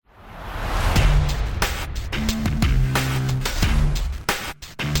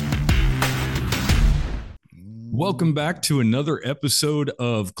Welcome back to another episode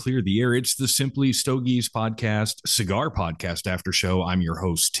of Clear the Air. It's the Simply Stogies Podcast, Cigar Podcast After Show. I'm your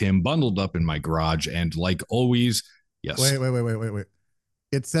host, Tim, bundled up in my garage. And like always, yes. Wait.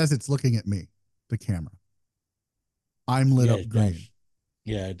 It says it's looking at me, the camera. I'm lit up green. Does.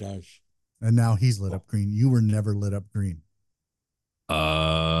 Yeah, it does. And now he's lit up green. You were never lit up green.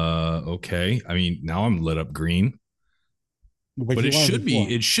 Okay. I mean, now I'm lit up green. But it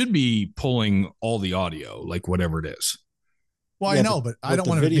should be pulling all the audio, like whatever it is. Well, yeah, I know, but I don't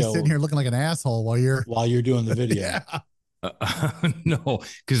want to be sitting here looking like an asshole while you're doing the video. Yeah. No,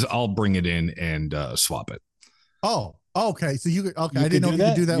 because I'll bring it in and swap it. Oh, okay. So you I didn't know you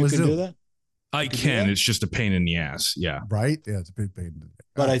could do that with Zoom. I can. It's just a pain in the ass. Yeah. Right. Yeah, it's a big pain.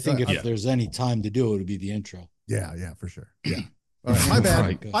 But I think if there's any time to do it, would be the intro. Yeah, for sure. Yeah. All right. My bad.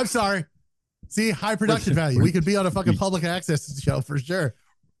 Right. I'm sorry. See, high production value. We could be on a fucking public access show for sure.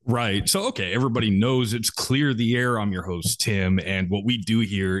 Right. So, okay, everybody knows it's Clear the Air. I'm your host, Tim. And what we do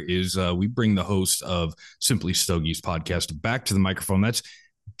here is we bring the host of Simply Stogies Podcast back to the microphone. That's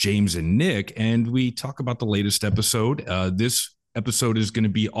James and Nick. And we talk about the latest episode. This episode is going to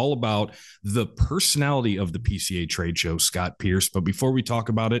be all about the personality of the PCA trade show, Scott Pearce. But before we talk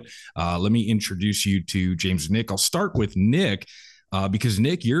about it, let me introduce you to James and Nick. I'll start with Nick because,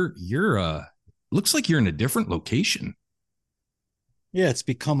 Nick, you're looks like you're in a different location. Yeah, it's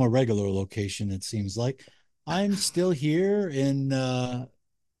become a regular location, it seems like. I'm still here in the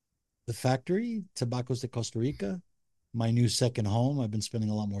factory, Tabacos de Costa Rica, my new second home. I've been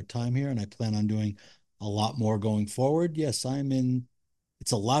spending a lot more time here, and I plan on doing a lot more going forward. Yes,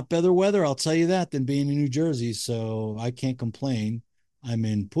 it's a lot better weather, I'll tell you that, than being in New Jersey, so I can't complain. I'm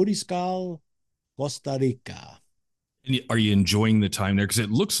in Puriscal, Costa Rica. Are you enjoying the time there? Because it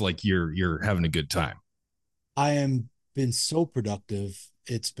looks like you're having a good time. I am been so productive.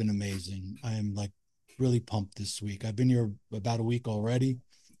 It's been amazing. I am like really pumped this week. I've been here about a week already.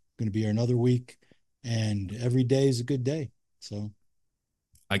 Going to be here another week, and every day is a good day. So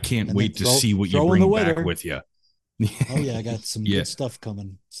I can't wait to see what you bring back with you. Oh yeah, I got some good stuff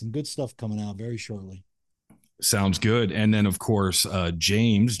coming. Some good stuff coming out very shortly. Sounds good. And then, of course,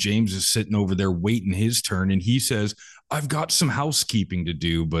 James is sitting over there waiting his turn. And he says, I've got some housekeeping to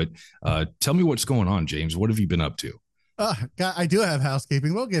do. But tell me what's going on, James. What have you been up to? I do have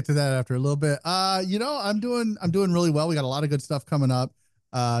housekeeping. We'll get to that after a little bit. I'm doing really well. We got a lot of good stuff coming up.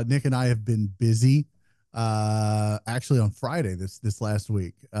 Nick and I have been busy. Actually, on Friday, this last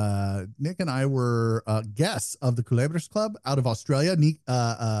week, Nick and I were guests of the Culebras Club out of Australia.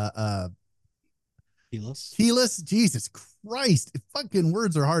 Keyless, Jesus Christ, fucking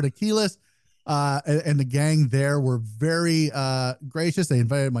words are hard. Keyless, and the gang there were very gracious. They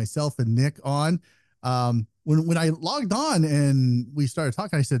invited myself and Nick on. When I logged on and we started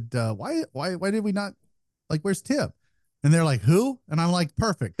talking, I said, why did we not, like, where's Tim? And they're like, who? And I'm like,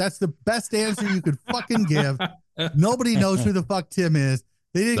 perfect. That's the best answer you could fucking give. Nobody knows who the fuck Tim is.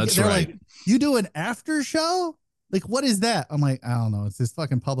 They're right. Like, you do an after show? Like, what is that? I'm like, I don't know. It's this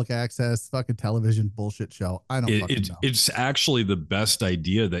fucking public access, fucking television bullshit show. I don't fucking know. It's actually the best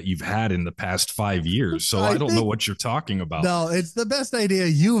idea that you've had in the past 5 years. So I don't know what you're talking about. No, it's the best idea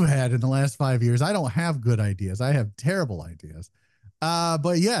you've had in the last 5 years. I don't have good ideas. I have terrible ideas.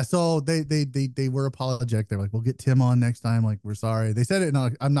 But yeah, so they were apologetic. They're like, we'll get Tim on next time. Like, we're sorry. They said it. No,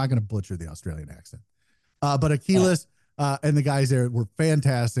 I'm not going to butcher the Australian accent. But Aquiles, and the guys there were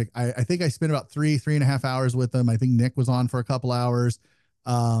fantastic. I think I spent about 3.5 hours with them. I think Nick was on for a couple hours.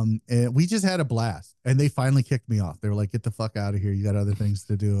 And we just had a blast, and they finally kicked me off. They were like, get the fuck out of here. You got other things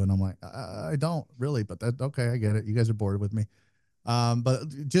to do. And I'm like, I don't really, but okay. I get it. You guys are bored with me. But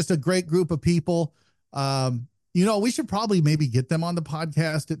just a great group of people. We should probably maybe get them on the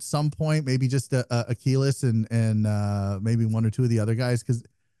podcast at some point, maybe just Aquiles and maybe one or two of the other guys. Cause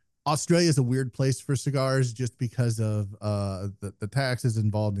Australia is a weird place for cigars just because of the taxes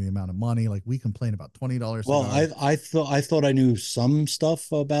involved in the amount of money. Like, we complain about $20 cigars. Well, I thought I knew some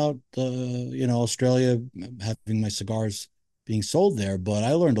stuff about Australia, having my cigars being sold there, but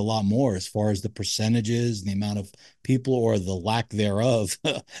I learned a lot more as far as the percentages and the amount of people, or the lack thereof,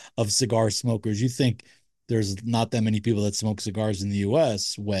 of cigar smokers. You think there's not that many people that smoke cigars in the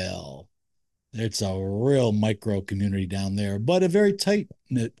US. Well, it's a real micro community down there, but a very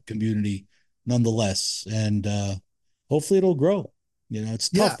tight-knit community nonetheless. And hopefully it'll grow. It's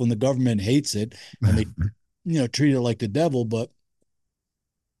tough when the government hates it and they, treat it like the devil, but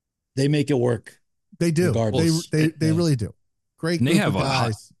they make it work. They do. They really do. Great. They have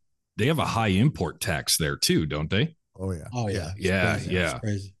a high import tax there too, don't they? Oh yeah. Oh yeah. Yeah. Crazy. Yeah. It's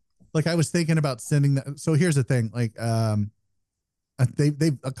crazy. Like, I was thinking about sending that. So here's the thing. Like,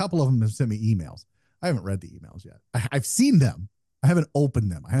 they've a couple of them have sent me emails. I haven't read the emails yet. I've seen them. I haven't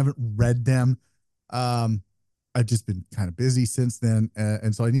opened them. I haven't read them. I've just been kind of busy since then.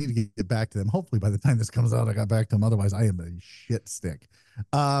 And so I need to get back to them. Hopefully by the time this comes out, I got back to them. Otherwise I am a shit stick.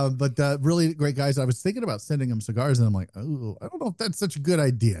 But really great guys. I was thinking about sending them cigars and I'm like, oh, I don't know if that's such a good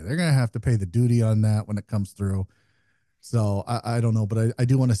idea. They're going to have to pay the duty on that when it comes through. So I don't know, but I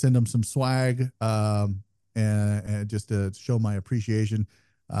do want to send them some swag, and just to show my appreciation,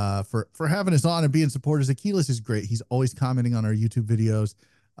 for having us on and being supporters. Aquiles is great. He's always commenting on our YouTube videos.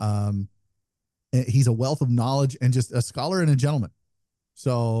 He's a wealth of knowledge and just a scholar and a gentleman.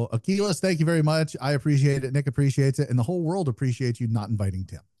 So Aquiles, thank you very much. I appreciate it. Nick appreciates it. And the whole world appreciates you not inviting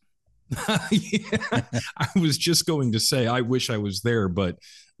Tim. Yeah, I was just going to say, I wish I was there, but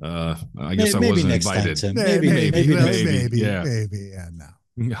I guess I wasn't invited. Time, maybe. Yeah. Maybe. Yeah, no.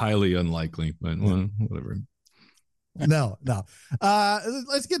 Highly unlikely, but well, whatever. No.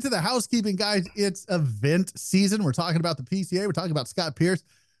 Let's get to the housekeeping, guys. It's event season. We're talking about the PCA. We're talking about Scott Pearce.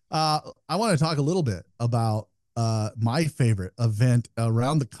 I want to talk a little bit about my favorite event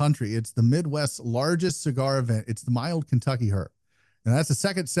around the country. It's the Midwest's largest cigar event. It's the Mild Kentucky Herb. And that's the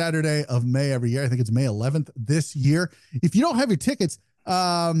second Saturday of May every year. I think it's May 11th this year. If you don't have your tickets,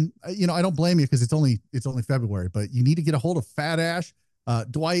 I don't blame you because it's only February, but you need to get a hold of Fat Ash,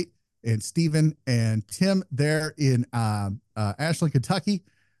 Dwight, and Stephen and Tim there in Ashland, Kentucky,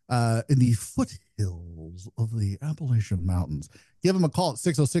 in the foothills of the Appalachian Mountains. Give them a call at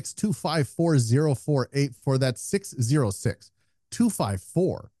 606-254-0484. That's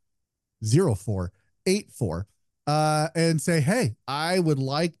 606-254-0484. And say, hey, I would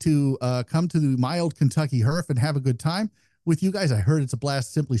like to come to the Mild Kentucky Herf and have a good time with you guys. I heard it's a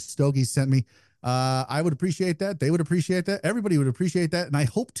blast. Simply Stogies sent me. I would appreciate that. They would appreciate that. Everybody would appreciate that. And I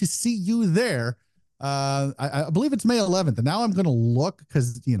hope to see you there. I believe it's May 11th. And now I'm going to look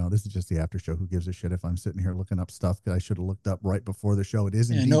because, this is just the after show. Who gives a shit if I'm sitting here looking up stuff that I should have looked up right before the show. It is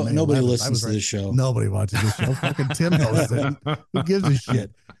indeed May nobody 11th. listens to the show. Nobody watches the show. Fucking Tim knows it. Who gives a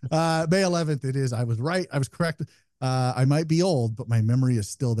shit? May 11th it is. I was right. I was correct. I might be old, but my memory is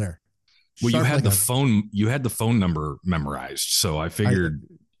still there. Well, you had the phone number memorized, so I figured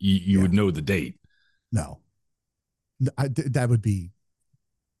you would know the date. No, that would be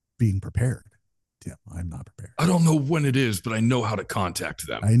being prepared, Tim. I'm not prepared. I don't know when it is, but I know how to contact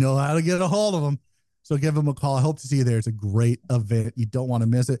them. I know how to get a hold of them. So give them a call. I hope to see you there. It's a great event. You don't want to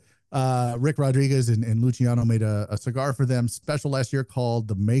miss it. Rick Rodriguez and Luciano made a cigar for them special last year called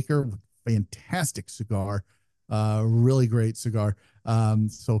The Maker. Fantastic cigar. Really great cigar.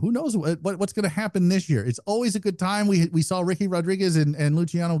 So who knows what's going to happen this year? It's always a good time. We saw Ricky Rodriguez and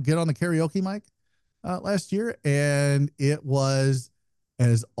Luciano get on the karaoke mic last year, and it was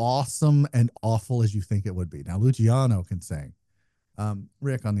as awesome and awful as you think it would be. Now Luciano can sing.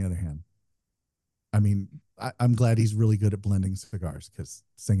 Rick, on the other hand, I mean, I'm glad he's really good at blending cigars because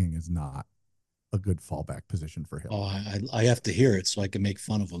singing is not a good fallback position for him. Oh, I have to hear it so I can make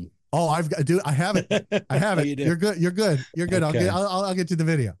fun of him. Oh, I have it. I have it. You're good. You're good. Okay. I'll get you the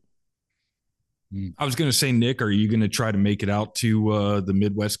video. I was going to say, Nick, are you going to try to make it out to the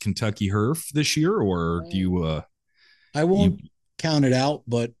Midwest Kentucky Herf this year, or do you? I won't count it out,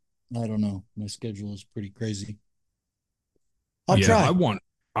 but I don't know. My schedule is pretty crazy. I'll try.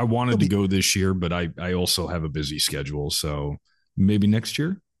 I wanted to go this year, but I also have a busy schedule, so maybe next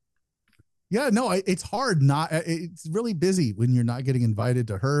year. Yeah, no, it's hard. It's really busy when you're not getting invited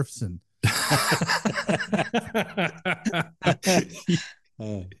to herfs and.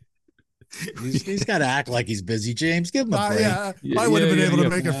 He's got to act like he's busy. James, give him a break. I would have been able to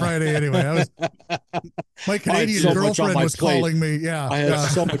make it Friday anyway. My Canadian girlfriend was calling me. Yeah, I had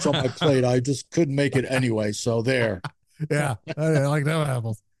so much on my plate. I just couldn't make it anyway. So there. Yeah, like that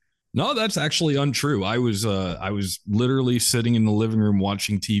happens. No, that's actually untrue. I was literally sitting in the living room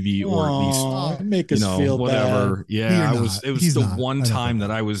watching TV, or at least make us feel whatever. Bad. Yeah, It was the one time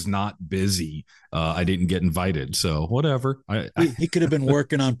that I was not busy. I didn't get invited, so whatever. He could have been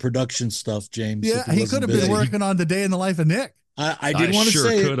working on production stuff, James. Yeah, he could have been working on The Day in the Life of Nick. I didn't want to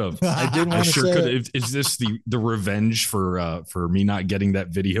say could have. I didn't want to say it. Is this the revenge for me not getting that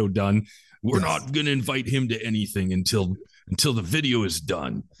video done? We're not going to invite him to anything until the video is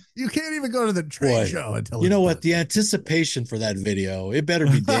done. You can't even go to the trade show until you know what? The anticipation for that video, it better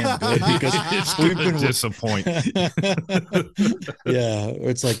be damn good because it's going to disappoint. Yeah,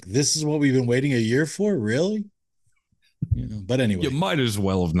 it's like this is what we've been waiting a year for, really. But anyway, you might as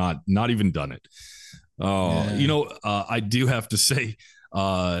well have not even done it. I do have to say,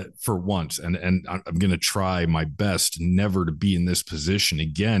 for once, and I'm going to try my best never to be in this position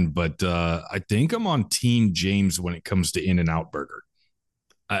again, but I think I'm on Team James when it comes to In-N-Out Burger.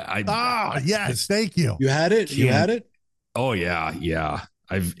 Yes, thank you. You had it. You had it. Oh yeah, yeah.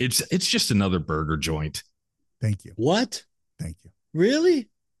 It's just another burger joint. Thank you. What? Thank you. Really?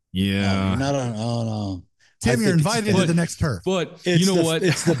 Yeah. Oh, you're not on. Oh no. Tim, you're invited to the next turf. But you know what?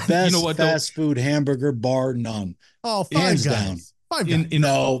 It's the best fast though? food hamburger bar none. Oh, Five Guys. Five Guys.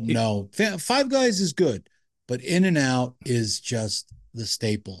 No. Five Guys is good, but In-N-Out is just the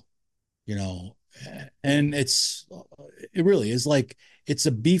staple, you know. And it really is like it's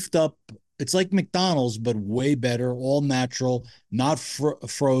a beefed up. It's like McDonald's, but way better, all natural, not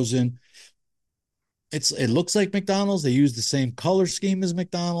frozen. It looks like McDonald's. They use the same color scheme as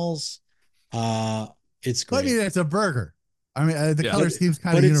McDonald's. It's great. I mean, it's a burger. I mean, the color scheme's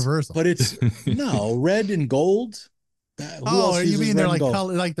kind of universal. But it's no red and gold. You mean they're like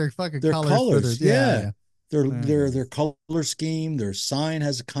color, like they're fucking they're colors? Yeah. Their color scheme. Their sign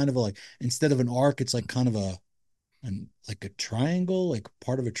has a kind of instead of an arc, it's like kind of like a triangle, like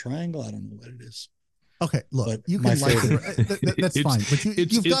part of a triangle. I don't know what it is. Okay, look, but you can that's fine, but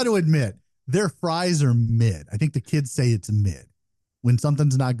you've got to admit their fries are mid. I think the kids say it's mid. When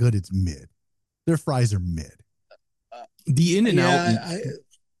something's not good, it's mid. Their fries are mid. The In-N-Out,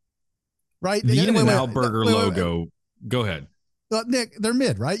 right? The In-N-Out burger logo. Go ahead. Nick, they're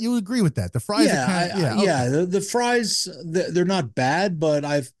mid, right? You agree with that? The fries are The fries, they're not bad, but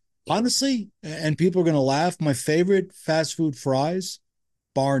I've honestly, and people are going to laugh, my favorite fast food fries,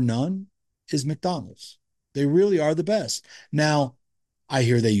 bar none, is McDonald's. They really are the best. Now, I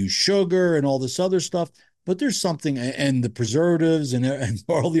hear they use sugar and all this other stuff, but there's something, and the preservatives and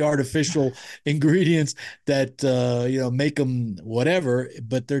all the artificial ingredients that make them whatever,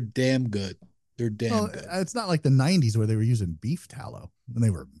 but they're damn good. They're damn good. It's not like the 90s where they were using beef tallow and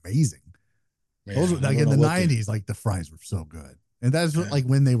they were amazing. Yeah, those were like in the 90s, like the fries were so good. And that's like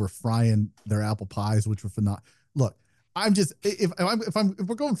when they were frying their apple pies, which were phenomenal. Look, I'm just if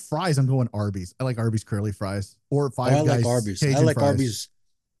we're going fries, I'm going Arby's. I like Arby's curly fries or Five Guys. I like Arby's. Cajun I like fries. Arby's.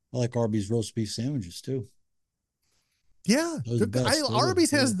 I like Arby's roast beef sandwiches too. Yeah,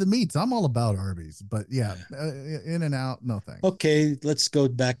 Arby's has the meats. I'm all about Arby's, but yeah, In-N-Out, no thanks. Okay, let's go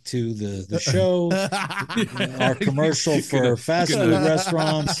back to the show. Our commercial for fast food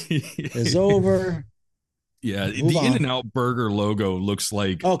restaurants is over. Yeah, the In-N-Out burger logo looks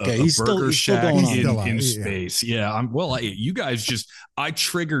like a burger shack in space. Yeah, you guys I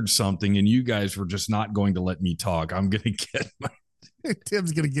triggered something, and you guys were just not going to let me talk. I'm gonna get my.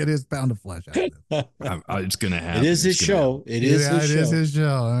 Tim's gonna get his pound of flesh out of it. It's gonna happen. It is his show. It is his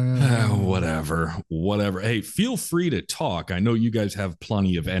show. Whatever. Hey, feel free to talk. I know you guys have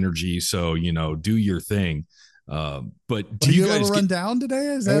plenty of energy, so do your thing. But do you guys run down today?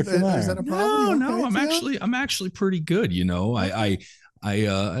 Is that a problem? No. I'm actually pretty good. I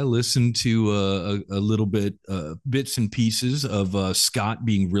listened to a little bit bits and pieces of Scott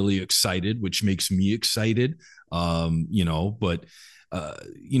being really excited, which makes me excited. Well,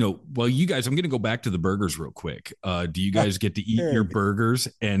 you guys, I'm going to go back to the burgers real quick. Do you guys get to eat your burgers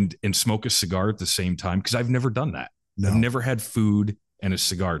and smoke a cigar at the same time? Because I've never done that. No. I've never had food and a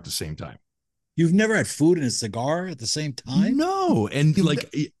cigar at the same time. You've never had food and a cigar at the same time? No. And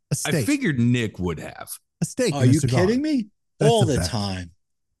I figured Nick would have. A steak. Are you kidding me? All the time.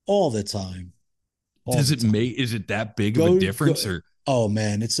 Is it that big of a difference? Or oh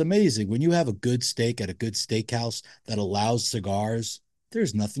man, it's amazing. When you have a good steak at a good steakhouse that allows cigars,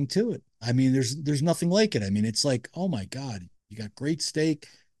 there's nothing to it. I mean, there's nothing like it. I mean, it's like, oh my God, you got great steak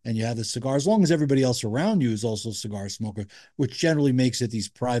and you have the cigar, as long as everybody else around you is also a cigar smoker, which generally makes it these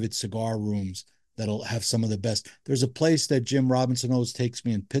private cigar rooms that'll have some of the best. There's a place that Jim Robinson always takes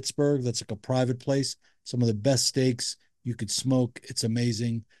me in Pittsburgh. That's like a private place. Some of the best steaks you could smoke. It's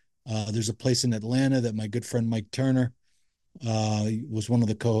amazing. There's a place in Atlanta that my good friend Mike Turner was one of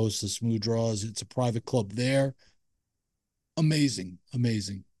the co-hosts of Smooth Draws. It's a private club there. Amazing.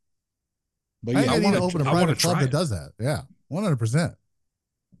 But yeah, I need to open a private club that does that. Yeah, 100%.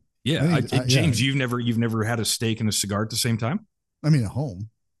 Yeah, James, you've never had a steak and a cigar at the same time? I mean, at home,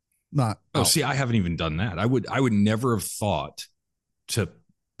 not. Oh, see, I haven't even done that. I would never have thought to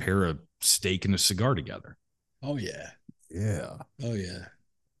pair a steak and a cigar together. Oh yeah. Oh yeah.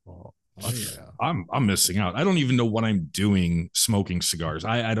 I'm missing out. I don't even know what I'm doing smoking cigars.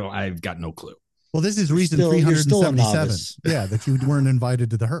 I've got no clue. Well, this is reason 377. Yeah, that you weren't invited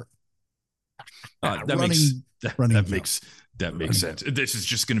to the herb. That makes sense. This is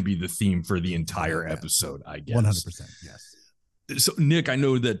just going to be the theme for the entire episode, I guess. 100%. Yes. So, Nick, I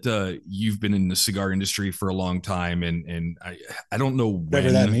know that you've been in the cigar industry for a long time, and I don't know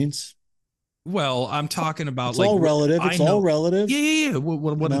whatever that means. Well, I'm talking about it's all relative. It's all relative. Yeah.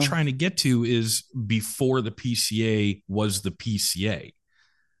 What I'm trying to get to is before the PCA was the PCA.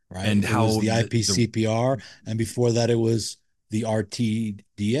 right? And It was how the the IPCPR, and before that, it was the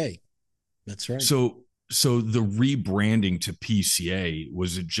RTDA. That's right. so the rebranding to PCA,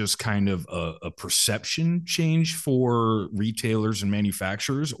 was it just kind of a perception change for retailers and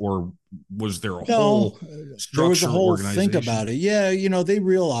manufacturers, or was there a No, whole there was a structure whole think organization? about it. Yeah, they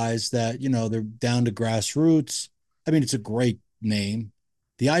realized that, they're down to grassroots. I mean, it's a great name.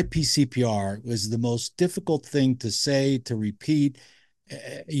 The IPCPR was the most difficult thing to say, to repeat.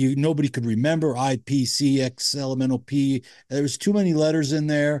 Nobody could remember IPCX elemental P. There was too many letters in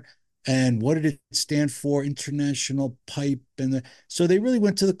there. And what did it stand for? International Pipe. So they really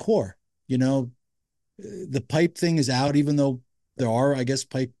went to the core. The pipe thing is out, even though there are, I guess,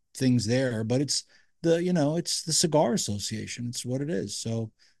 pipe things there, but it's the Cigar Association. It's what it is.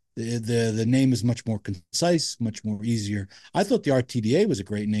 So the name is much more concise, much more easier. I thought the RTDA was a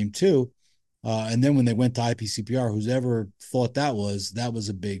great name too. And then when they went to IPCPR, whoever thought that was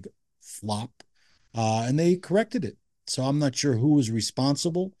a big flop. And they corrected it. So I'm not sure who was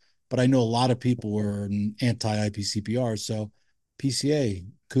responsible, but I know a lot of people were anti IPCPR. So PCA,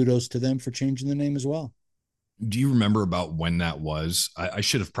 kudos to them for changing the name as well. Do you remember about when that was? I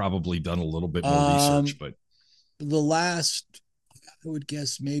should have probably done a little bit more research, Um, but the last, I would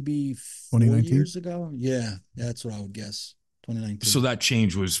guess maybe 2019. 4 years ago. Yeah, that's what I would guess. so 2019. that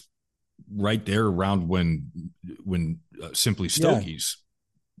change was right there around when Simply Yeah. Stogies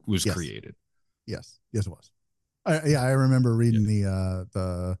was Yes. created. Yes, it was. I remember reading Yeah.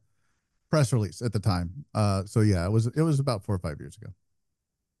 the press release at the time. So yeah, it was about 4 or 5 years ago.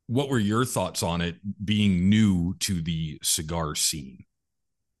 What were your thoughts on it being new to the cigar scene?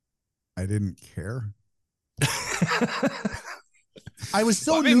 I didn't care. I was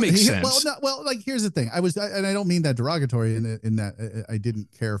so Well, I mean, new. it makes sense. Like here's the thing. And I don't mean that derogatory in that I didn't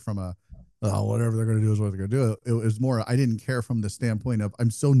care from whatever they're going to do is what they're going to do. It was more I didn't care from the standpoint of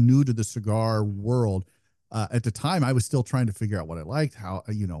I'm so new to the cigar world. At the time, I was still trying to figure out what I liked, how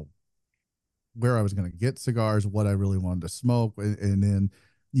where I was going to get cigars, what I really wanted to smoke, and then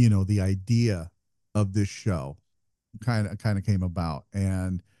the idea of this show kind of came about,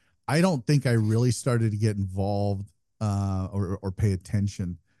 and I don't think I really started to get involved or pay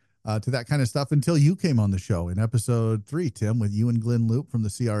attention to that kind of stuff until you came on the show in episode 3, Tim, with you and Glenn Loop from the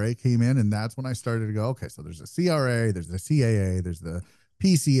CRA came in, and that's when I started to go, okay, so there's a CRA, there's the CAA, there's the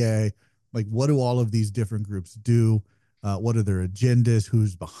PCA. Like, what do all of these different groups do? What are their agendas?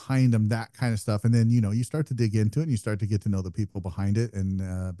 Who's behind them? That kind of stuff. And then, you start to dig into it and you start to get to know the people behind it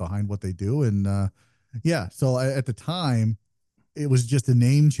and behind what they do. And yeah, so at the time, it was just a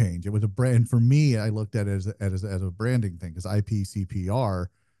name change. It was a brand. For me, I looked at it as a branding thing because IPCPR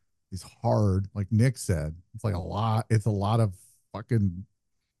is hard. Like Nick said, it's like a lot. It's a lot of fucking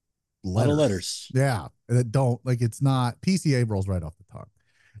letters. A lot of letters. Yeah. That don't, like, it's not, PCA rolls right off the tongue.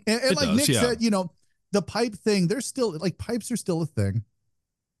 And like does, Nick yeah. said, the pipe thing, there's still, like, pipes are still a thing,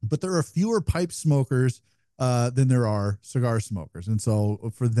 but there are fewer pipe smokers than there are cigar smokers. And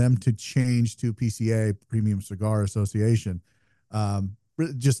so for them to change to PCA, Premium Cigar Association,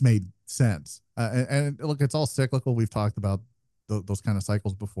 it just made sense. And look, it's all cyclical. We've talked about those kind of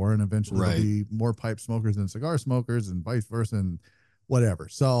cycles before, and eventually Right. there'll be more pipe smokers than cigar smokers and vice versa and whatever.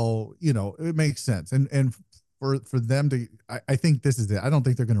 So, it makes sense. And for them to, I think this is it. I don't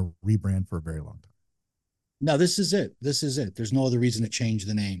think they're going to rebrand for a very long time. No, this is it. This is it. There's no other reason to change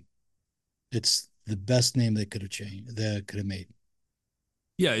the name. It's the best name they could have changed, they could have made.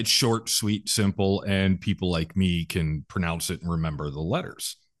 Yeah, it's short, sweet, simple, and people like me can pronounce it and remember the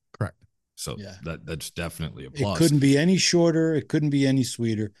letters. Correct. So Yeah. that's definitely a plus. It couldn't be any shorter. It couldn't be any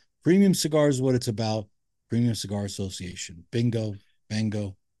sweeter. Premium Cigar is what it's about. Premium Cigar Association. Bingo,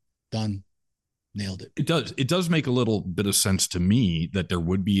 bango, done. Nailed it. It does make a little bit of sense to me that there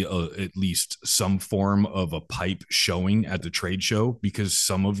would be at least some form of a pipe showing at the trade show, because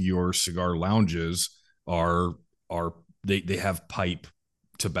some of your cigar lounges are they have pipe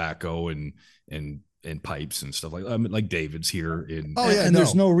tobacco and pipes and stuff like David's here in. Oh yeah, and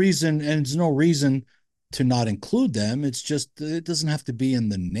there's no reason to not include them. It's just it doesn't have to be in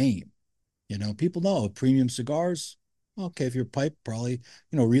the name. People know premium cigars. Okay, if you're pipe, probably,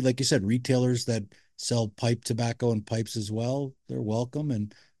 like you said, retailers that sell pipe tobacco and pipes as well, they're welcome,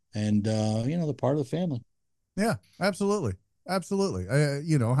 and they're part of the family. Yeah, absolutely. Absolutely.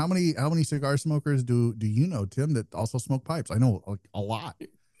 How many cigar smokers do you know, Tim, that also smoke pipes? I know a lot.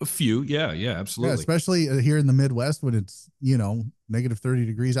 A few. Yeah, absolutely. Yeah, especially here in the Midwest when it's, negative 30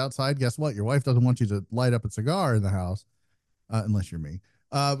 degrees outside. Guess what? Your wife doesn't want you to light up a cigar in the house, unless you're me.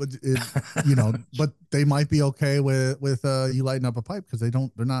 But but they might be okay with you lighting up a pipe because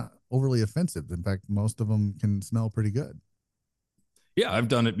they're not overly offensive. In fact, most of them can smell pretty good. Yeah, I've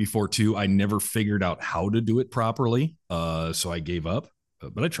done it before too. I never figured out how to do it properly, so I gave up.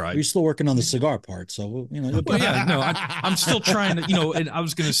 But I tried. You're still working on the cigar part, so you'll Well, get yeah, there. no, I'm still trying to, and I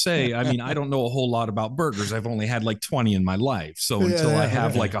was going to say, I mean, I don't know a whole lot about burgers. I've only had like 20 in my life. So until I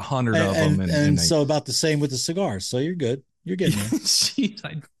have like 100 of them and so about the same with the cigars. So you're good. You're getting there. See,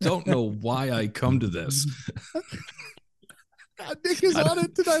 I don't know why I come to this. Nick is on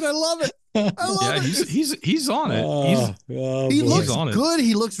it tonight. I love it. I love it. He's on it. He looks on good. It.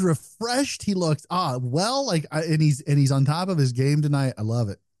 He looks refreshed. He looks and he's on top of his game tonight. I love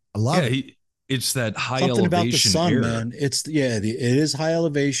it. I love it. It's that high Something elevation about the sun, air. man. It is high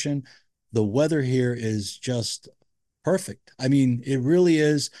elevation. The weather here is just perfect. I mean, it really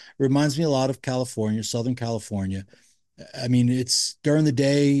is. Reminds me a lot of California, Southern California. I mean, it's during the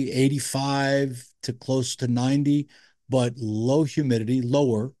day 85 to close to 90, but low humidity,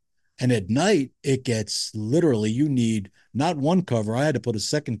 lower. And at night, it gets literally, you need not one cover. I had to put a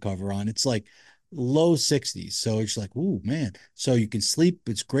second cover on. It's like low 60s. So it's like, ooh, man. So you can sleep.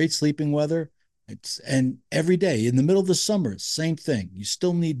 It's great sleeping weather. And every day in the middle of the summer, same thing. You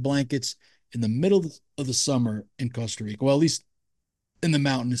still need blankets in the middle of the summer in Costa Rica. Well, at least in the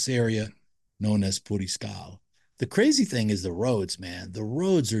mountainous area known as Puriscal. The crazy thing is the roads, man. The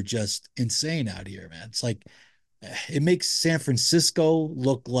roads are just insane out here, man. It's like it makes San Francisco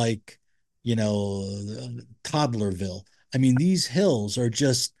look like, Toddlerville. I mean, these hills are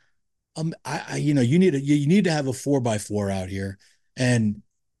just, you need to have a 4x4 out here, and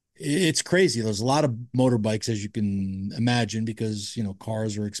it's crazy. There's a lot of motorbikes, as you can imagine, because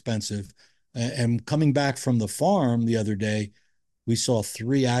cars are expensive. And coming back from the farm the other day, we saw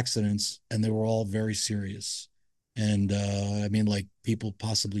 3 accidents, and they were all very serious. And I mean, like people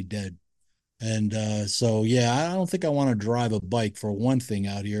possibly dead. And so, yeah, I don't think I want to drive a bike for one thing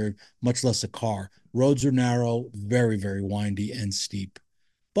out here, much less a car. Roads are narrow, very, very windy and steep.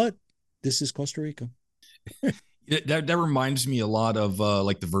 But this is Costa Rica. That reminds me a lot of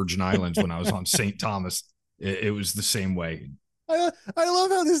like the Virgin Islands when I was on St. Thomas. It was the same way. I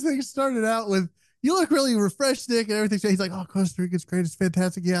love how this thing started out with, you look really refreshed, Nick, and everything. So he's like, oh, Costa Rica's great. It's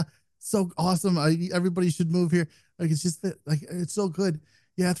fantastic. Yeah, so awesome. Everybody should move here. Like, it's just like, it's so good.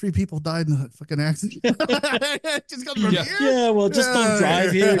 Yeah, 3 people died in a fucking accident. Just come from here. Yeah, well, just don't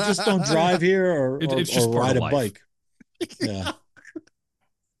drive here. Just don't drive here or ride a bike. Yeah.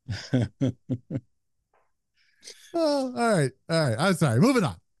 Oh, all right. I'm sorry. Moving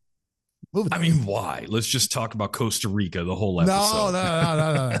on. I mean, why? Let's just talk about Costa Rica the whole episode.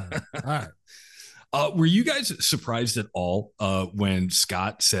 No. All right. Were you guys surprised at all when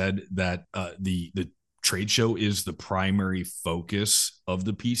Scott said that the trade show is the primary focus of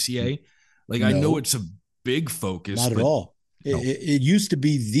the PCA? Like, no. I know it's a big focus. Not at all. No. It used to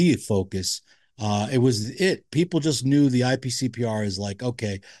be the focus. People just knew the IPCPR is like,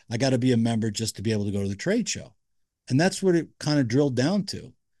 okay, I got to be a member just to be able to go to the trade show. And that's what it kind of drilled down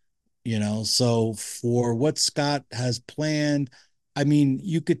to, So for what Scott has planned, I mean,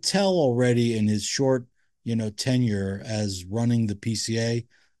 you could tell already in his short, tenure as running the PCA,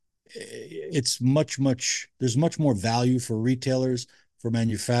 it's there's much more value for retailers, for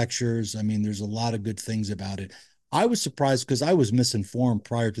manufacturers. I mean, there's a lot of good things about it. I was surprised because I was misinformed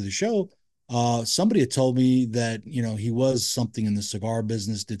prior to the show. Somebody had told me that, he was something in the cigar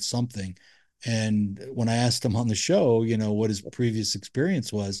business, did something. And when I asked him on the show, what his previous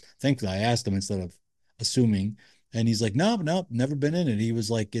experience was, thankfully I asked him instead of assuming. And he's like, no, never been in it. He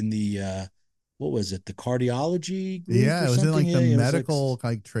was like in the, what was it? The cardiology group? Yeah, it was in like the medical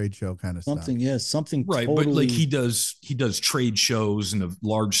like trade show kind of something. stuff. Yeah, something. Right, totally... but like he does trade shows and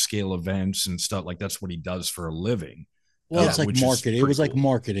large scale events and stuff. Like that's what he does for a living. Well, it's like marketing. It was like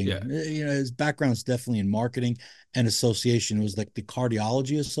marketing. Yeah. His background's definitely in marketing and association. It was like the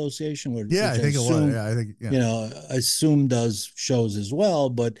Cardiology Association. I think it was. Yeah, I think, I assume does shows as well,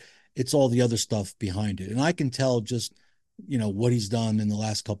 but it's all the other stuff behind it. And I can tell just, what he's done in the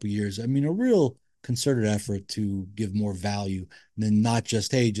last couple of years. I mean, a real concerted effort to give more value than not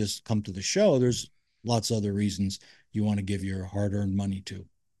just, hey, just come to the show. There's lots of other reasons you want to give your hard-earned money to.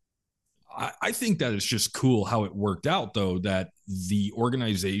 I think that it's just cool how it worked out, though, that the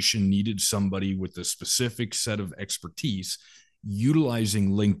organization needed somebody with a specific set of expertise.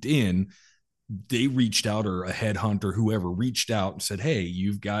 Utilizing LinkedIn, they reached out, or a headhunter, whoever reached out and said, hey,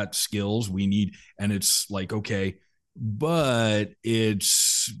 you've got skills we need. And it's like, okay, but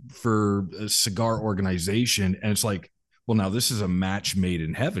it's for a cigar organization. And it's like, well, now this is a match made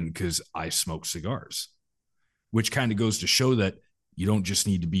in heaven because I smoke cigars, which kind of goes to show that you don't just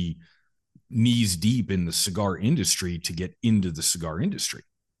need to be knees deep in the cigar industry to get into the cigar industry.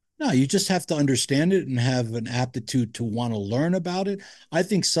 No, you just have to understand it and have an aptitude to want to learn about it. I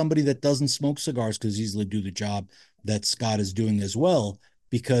think somebody that doesn't smoke cigars could easily do the job that Scott is doing as well.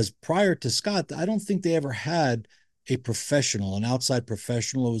 Because prior to Scott, I don't think they ever had a professional, an outside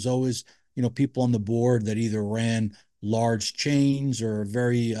professional. It was always, people on the board that either ran large chains or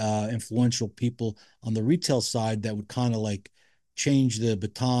very influential people on the retail side that would kind of like change the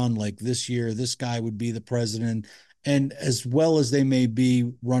baton. Like this year, this guy would be the president, and as well as they may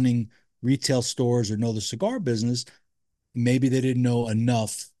be running retail stores or know the cigar business, maybe they didn't know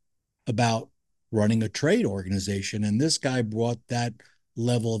enough about running a trade organization. And this guy brought that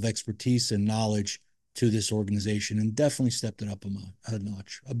level of expertise and knowledge to this organization and definitely stepped it up a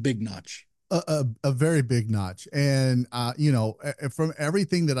notch, a big notch. A very big notch. And, from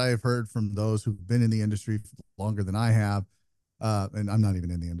everything that I have heard from those who've been in the industry longer than I have, and I'm not even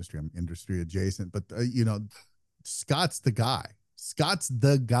in the industry, I'm industry adjacent, but, Scott's the guy. Scott's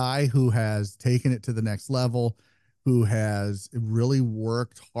the guy who has taken it to the next level, who has really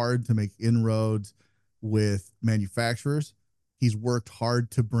worked hard to make inroads with manufacturers. He's worked hard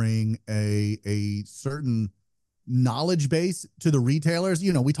to bring a certain knowledge base to the retailers.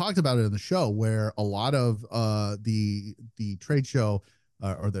 We talked about it in the show where a lot of the trade show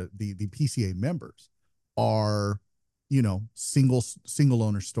or the PCA members are single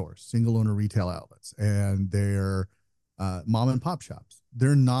owner stores, single owner retail outlets, and they're mom and pop shops.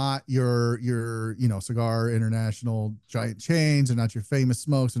 They're not your Cigar International giant chains. They're not your Famous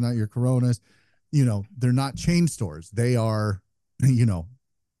Smokes. They're not your Coronas. They're not chain stores. They are,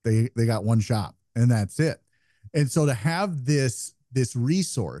 they got one shop and that's it. And so to have this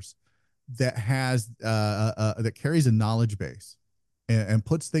resource that has that carries a knowledge base and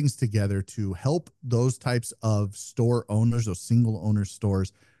puts things together to help those types of store owners, those single owner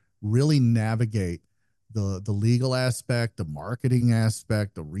stores, really navigate the legal aspect, the marketing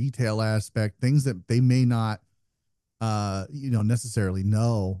aspect, the retail aspect, things that they may not necessarily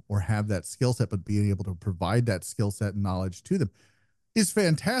know or have that skill set, but being able to provide that skill set and knowledge to them is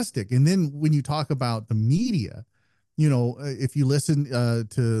fantastic. And then when you talk about the media, if you listen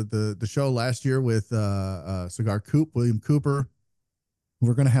to the show last year with Cigar Coop, William Cooper,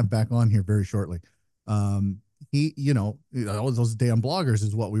 we're going to have back on here very shortly. He, all those damn bloggers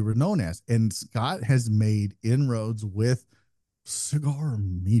is what we were known as. And Scott has made inroads with cigar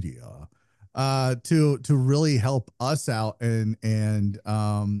media to really help us out and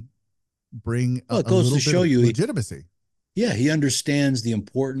bring Well, it goes little to bit show of you, legitimacy. Yeah, he understands the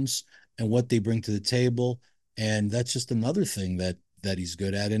importance and what they bring to the table, and that's just another thing that he's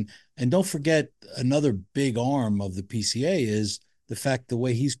good at. And don't forget, another big arm of the PCA is the fact the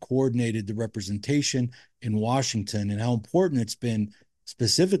way he's coordinated the representation in Washington and how important it's been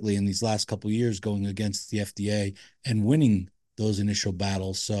specifically in these last couple of years going against the FDA and winning those initial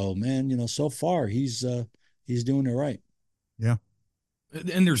battles. So, man, so far he's doing it right. Yeah.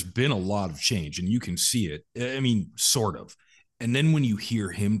 And there's been a lot of change and you can see it. I mean, sort of. And then when you hear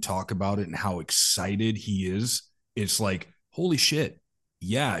him talk about it and how excited he is, it's like, holy shit.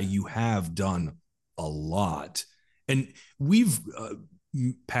 Yeah, you have done a lot. And we've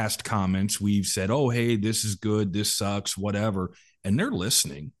past comments, we've said, oh, hey, this is good. This sucks, whatever. And they're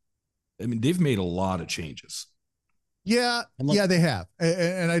listening. I mean, they've made a lot of changes. Yeah, they have,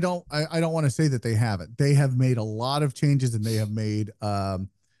 and I don't want to say that they haven't. They have made a lot of changes, and they have made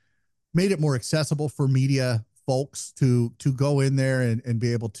it more accessible for media folks to go in there and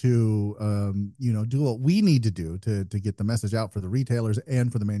be able to do what we need to do to get the message out for the retailers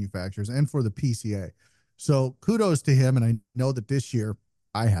and for the manufacturers and for the PCA. So kudos to him, and I know that this year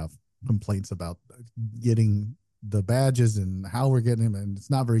I have complaints about getting the badges and how we're getting them, and it's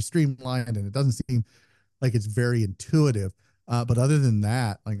not very streamlined, and it doesn't seem like it's very intuitive. But other than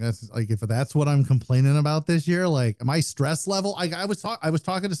that, like that's like if that's what I'm complaining about this year, like my stress level, I was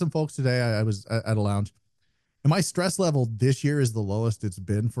talking to some folks today. I was at a lounge, and my stress level this year is the lowest it's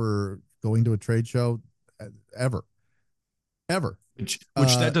been for going to a trade show ever. Which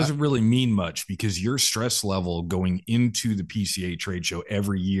that doesn't really mean much because your stress level going into the PCA trade show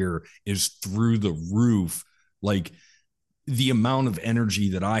every year is through the roof. Like the amount of energy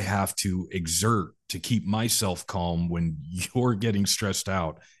that I have to exert to keep myself calm when you're getting stressed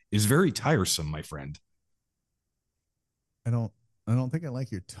out is very tiresome, my friend. I don't think I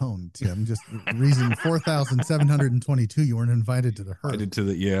like your tone, Tim. Just reason 4,722. You weren't invited to the herd. I did to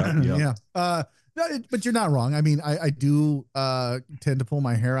the yeah. No, but you're not wrong. I mean, I do tend to pull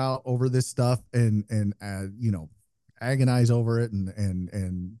my hair out over this stuff and agonize over it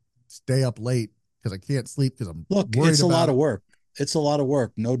and stay up late because I can't sleep because I'm worried it's a about lot of work. It's a lot of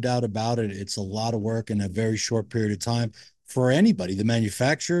work, no doubt about it. It's a lot of work in a very short period of time for anybody, the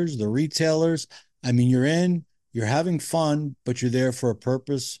manufacturers, the retailers. I mean, you're having fun, but you're there for a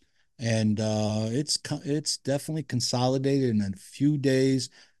purpose. And it's definitely consolidated in a few days,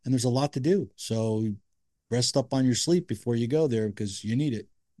 and there's a lot to do. So rest up on your sleep before you go there because you need it.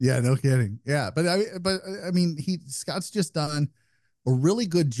 Yeah, no kidding. Yeah, but I mean, Scott's just done a really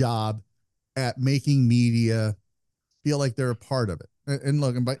good job at making media feel like they're a part of it. And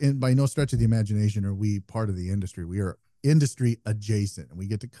look, and by no stretch of the imagination are we part of the industry. We are industry adjacent, and we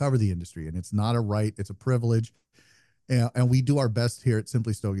get to cover the industry. And it's not a right; it's a privilege. And we do our best here at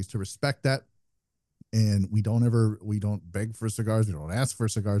Simply Stogies to respect that. And we don't beg for cigars. We don't ask for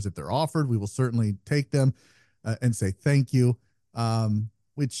cigars. If they're offered, we will certainly take them and say thank you.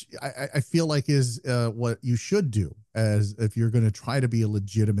 Which I feel like is what you should do as if you're going to try to be a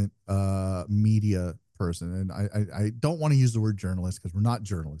legitimate media person. And I don't want to use the word journalist because we're not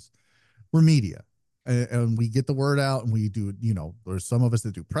journalists. We're media. And we get the word out and we do, there's some of us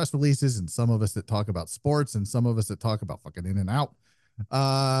that do press releases and some of us that talk about sports and some of us that talk about fucking in and out.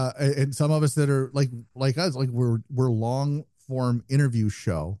 And some of us that are like us, like we're long form interview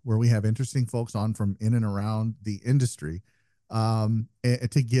show where we have interesting folks on from in and around the industry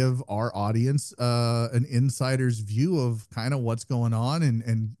to give our audience an insider's view of kind of what's going on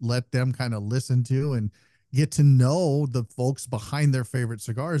and let them kind of listen to and get to know the folks behind their favorite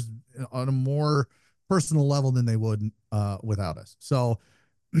cigars on a more personal level than they would without us. So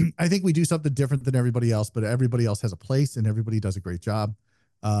I think we do something different than everybody else, but everybody else has a place and everybody does a great job.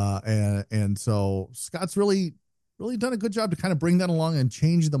 And so Scott's really done a good job to kind of bring that along and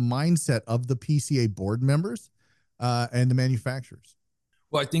change the mindset of the PCA board members and the manufacturers.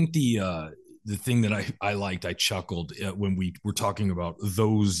 Well, I think the thing that I liked, I chuckled when we were talking about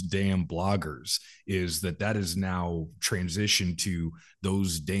those damn bloggers, is that is now transitioned to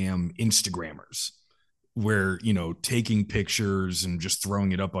those damn Instagrammers, where, taking pictures and just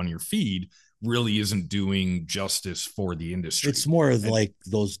throwing it up on your feed really isn't doing justice for the industry. It's more like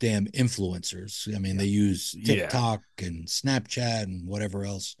those damn influencers. I mean, they use TikTok and Snapchat and whatever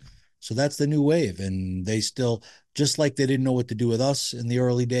else. So that's the new wave. And they still, just like they didn't know what to do with us in the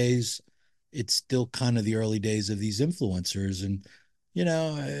early days, it's still kind of the early days of these influencers. And,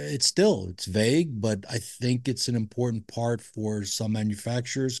 it's vague, but I think it's an important part for some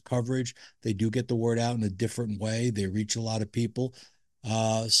manufacturers' coverage. They do get the word out in a different way. They reach a lot of people.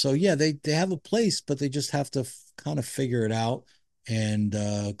 So yeah, they have a place, but they just have to kind of figure it out and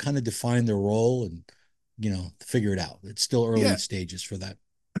kind of define their role and, figure it out. It's still early stages for that.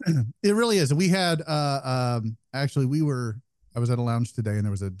 It really is. We had actually I was at a lounge today and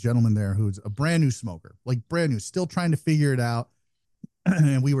there was a gentleman there who's a brand new smoker, like brand new, still trying to figure it out.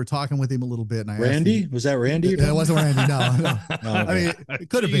 And we were talking with him a little bit. And Randy, was that Randy? It wasn't Randy. No. Oh, okay. I mean, it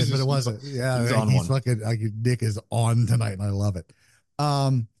could have been, but it wasn't. Yeah, he's fucking. Nick is on tonight, and I love it.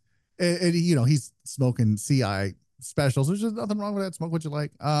 And he's smoking CI specials. There's just nothing wrong with that. Smoke what you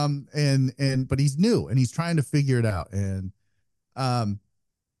like. But he's new and he's trying to figure it out. And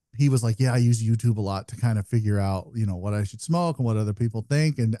he was like, yeah, I use YouTube a lot to kind of figure out, what I should smoke and what other people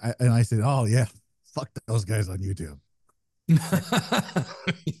think. And I said, oh yeah, fuck those guys on YouTube.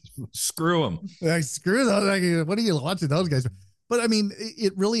 Screw them. Like, screw those. Like, what are you watching those guys? But I mean,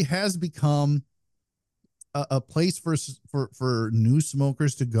 it really has become a place for new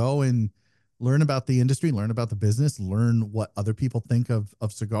smokers to go and learn about the industry, learn about the business, learn what other people think of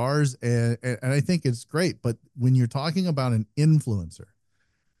cigars. And I think it's great. But when you're talking about an influencer,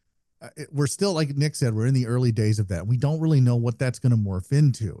 we're still, like Nick said, we're in the early days of that. We don't really know what that's going to morph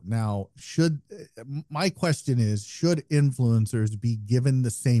into. Now, my question is, should influencers be given the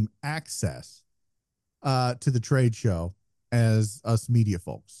same access to the trade show as us media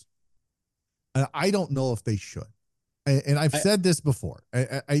folks? I don't know if they should. And I've said this before.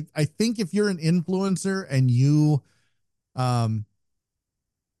 I think if you're an influencer and you,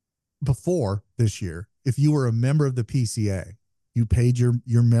 before this year, if you were a member of the PCA, you paid your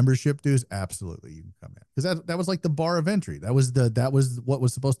membership dues, absolutely you can come in, because that was like the bar of entry. That was what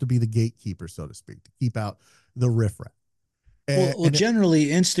was supposed to be the gatekeeper, so to speak, to keep out the riffraff. Well, generally,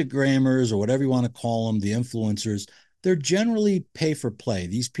 Instagrammers or whatever you want to call them, the influencers, they're generally pay for play.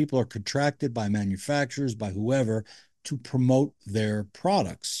 These people are contracted by manufacturers, by whoever, to promote their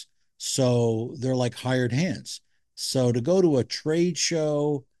products. So they're like hired hands. So to go to a trade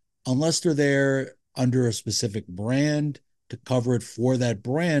show, unless they're there under a specific brand to cover it for that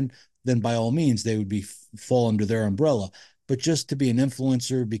brand, then by all means, they would fall under their umbrella. But just to be an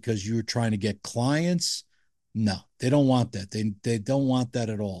influencer because you're trying to get clients, no, they don't want that. They don't want that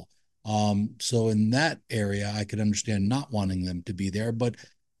at all. So in that area, I could understand not wanting them to be there. But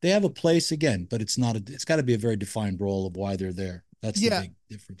they have a place again, but it's not it's got to be a very defined role of why they're there. That's the big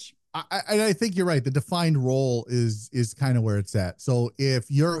difference. I think you're right. The defined role is kind of where it's at. So if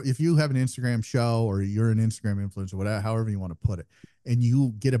you have an Instagram show or you're an Instagram influencer, whatever, however you want to put it, and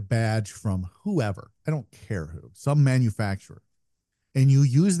you get a badge from whoever, I don't care who, some manufacturer, and you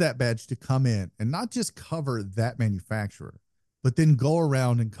use that badge to come in and not just cover that manufacturer, but then go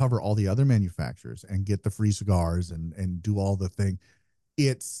around and cover all the other manufacturers and get the free cigars and do all the thing.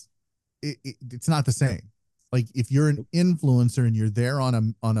 It's not the same. Like if you're an influencer and you're there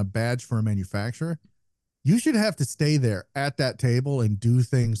on a badge for a manufacturer, you should have to stay there at that table and do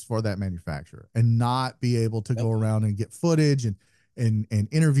things for that manufacturer and not be able to go around and get footage and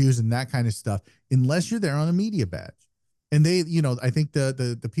interviews and that kind of stuff unless you're there on a media badge. And they, I think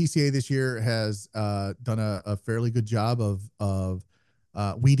the PCA this year has done a fairly good job of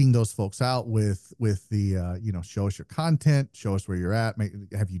weeding those folks out with the show us your content, show us where you're at,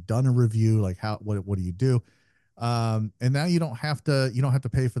 have you done a review, like what do you do? And now you don't have to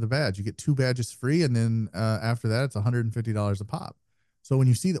pay for the badge. You get 2 badges free, and then after that it's $150 a pop. So when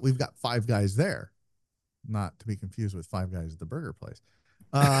you see that we've got 5 guys there, not to be confused with 5 guys at the burger place.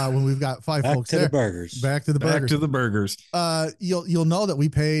 When we've got 5 folks there, back to the burgers. You'll know that we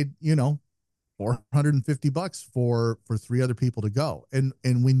paid, $450 for 3 other people to go. And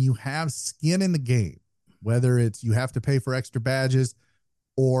when you have skin in the game, whether it's you have to pay for extra badges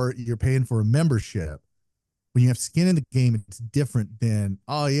or you're paying for a membership, when you have skin in the game, it's different than,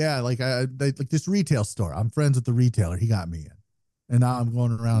 oh yeah, like this retail store. I'm friends with the retailer. He got me in. And now I'm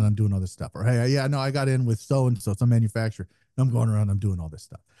going around and I'm doing all this stuff. Or, hey, yeah, no, I got in with so-and-so, some manufacturer. I'm going around, I'm doing all this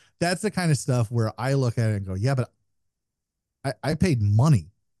stuff. That's the kind of stuff where I look at it and go, yeah, but I paid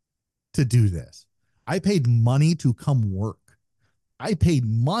money to do this. I paid money to come work. I paid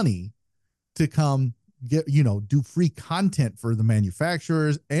money to come get, do free content for the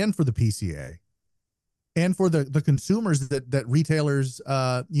manufacturers and for the PCA and for the consumers that retailers,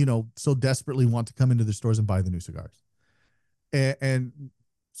 so desperately want to come into the stores and buy the new cigars. And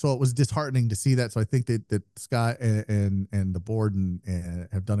so it was disheartening to see that. So I think that Scott and the board and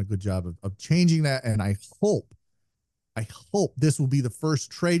have done a good job of changing that. And I hope this will be the first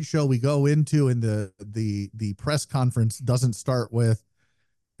trade show we go into, and the press conference doesn't start with,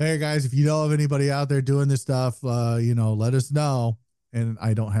 hey guys, if you know of anybody out there doing this stuff, let us know. And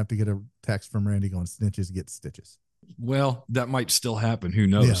I don't have to get a text from Randy going, snitches get stitches. Well, that might still happen. Who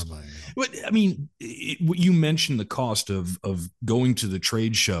knows? Yeah, but I mean, you mentioned the cost of going to the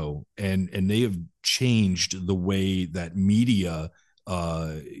trade show, and they have changed the way that media,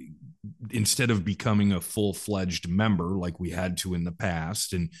 instead of becoming a full-fledged member like we had to in the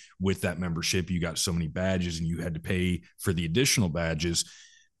past, and with that membership, you got so many badges and you had to pay for the additional badges.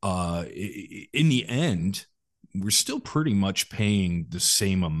 In the end, we're still pretty much paying the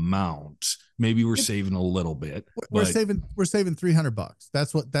same amount. Maybe we're saving a little bit. We're saving $300.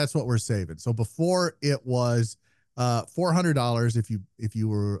 That's what we're saving. So before it was $400 if you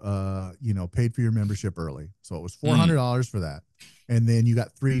were paid for your membership early. So it was $400 for that. And then you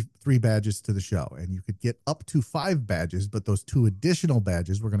got three badges to the show, and you could get up to 5 badges, but those 2 additional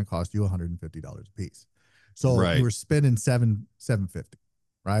badges were going to cost you $150 a piece. So you were spending $750,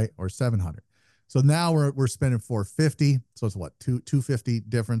 right? Or $700. So now we're spending $450. So it's what, $250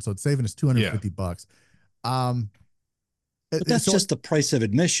 difference. So it's saving us $250. But that's just the price of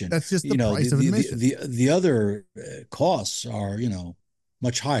admission. That's just the price of admission. The other costs are,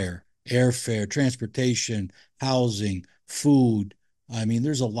 much higher. Airfare, transportation, housing, food. I mean,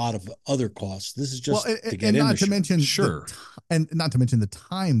 there's a lot of other costs. This is just to get in. Not to mention the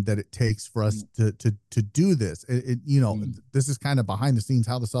time that it takes for us to do this. This is kind of behind the scenes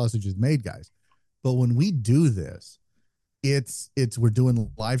how the sausage is made, guys. But when we do this, we're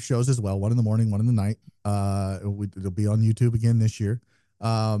doing live shows as well, 1 in the morning, 1 in the night. It'll be on YouTube again this year.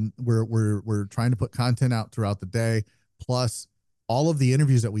 We're trying to put content out throughout the day. Plus, all of the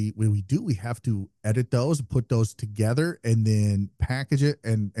interviews that we do, we have to edit those, put those together, and then package it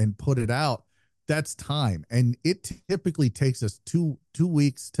and put it out. That's time, and it typically takes us two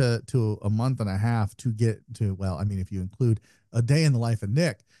weeks to a month and a half to get to. Well, I mean, if you include a day in the life of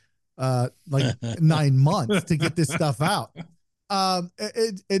Nick. 9 months to get this stuff out.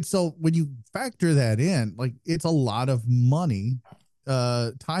 And so when you factor that in, like, it's a lot of money,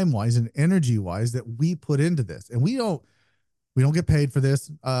 time wise and energy wise, that we put into this, and we don't get paid for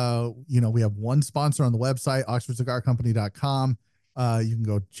this. We have one sponsor on the website, oxfordcigarcompany.com. You can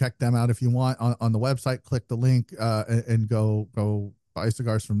go check them out if you want on the website, click the link, and go buy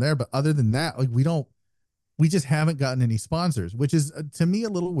cigars from there. But other than that, like, we just haven't gotten any sponsors, which is to me a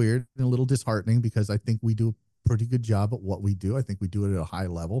little weird and a little disheartening, because I think we do pretty good job at what we do. I think we do it at a high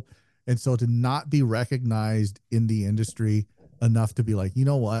level. And so to not be recognized in the industry enough to be like, you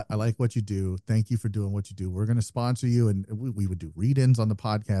know what, I like what you do. Thank you for doing what you do. We're going to sponsor you. And we would do read-ins on the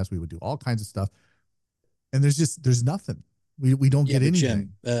podcast. We would do all kinds of stuff. And there's nothing. We don't get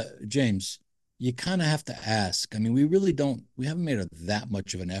anything. James, you kind of have to ask. I mean, we haven't made that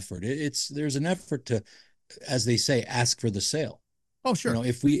much of an effort. There's an effort to, as they say, ask for the sale. Oh, sure.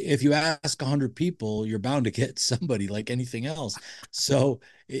 If you ask 100 people, you're bound to get somebody, like anything else. So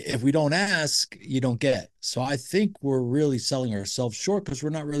if we don't ask, you don't get. So I think we're really selling ourselves short because we're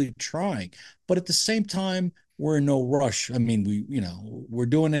not really trying. But at the same time, we're in no rush. I mean, we're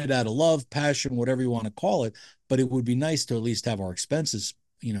doing it out of love, passion, whatever you want to call it. But it would be nice to at least have our expenses,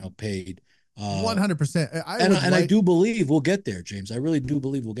 paid. 100%. I do believe we'll get there, James. I really do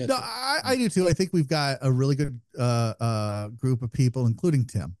believe we'll get there. I do too. I think we've got a really good group of people, including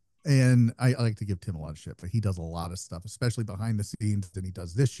Tim. And I like to give Tim a lot of shit, but he does a lot of stuff, especially behind the scenes. And he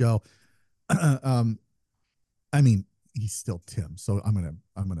does this show. I mean, he's still Tim, so I'm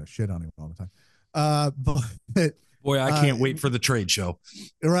gonna shit on him all the time. But boy, I can't wait for the trade show.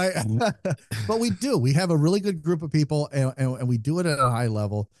 Right. But we have a really good group of people, and we do it at a high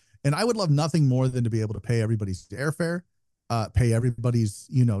level. And I would love nothing more than to be able to pay everybody's airfare, pay everybody's,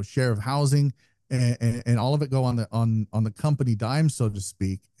 share of housing, and all of it go on the company dime, so to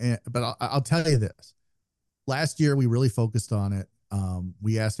speak. But I'll tell you this: last year we really focused on it.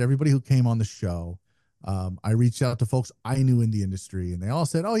 We asked everybody who came on the show. I reached out to folks I knew in the industry, and they all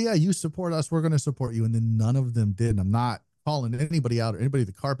said, "Oh yeah, you support us, we're going to support you." And then none of them did. And I'm not calling anybody out or anybody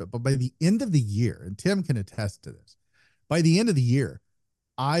the carpet, but by the end of the year, and Tim can attest to this, by the end of the year,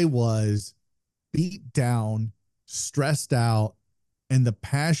 I was beat down, stressed out, and the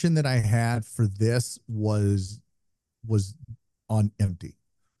passion that I had for this was on empty,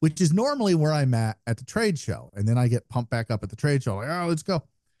 which is normally where I'm at the trade show. And then I get pumped back up at the trade show, like, oh, let's go.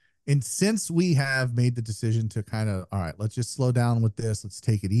 And since we have made the decision to kind of, all right, let's just slow down with this. Let's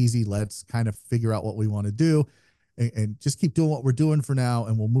take it easy. Let's kind of figure out what we want to do and just keep doing what we're doing for now.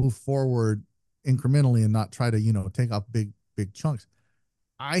 And we'll move forward incrementally and not try to, take off big chunks.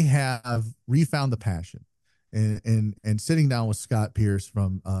 I have refound the passion, and sitting down with Scott Pearce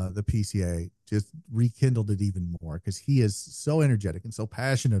from the PCA just rekindled it even more, because he is so energetic and so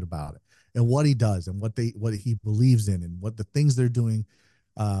passionate about it and what he does and what he believes in and what the things they're doing,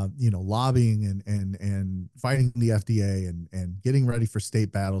 lobbying and fighting the FDA and getting ready for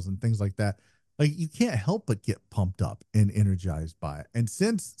state battles and things like that. Like, you can't help but get pumped up and energized by it. And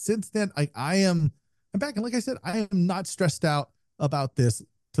since then, I'm back, and like I said, I am not stressed out about this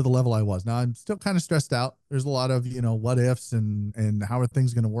to the level I was. Now I'm still kind of stressed out. There's a lot of, what ifs and how are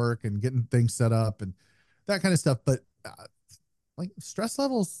things going to work and getting things set up and that kind of stuff. But like, stress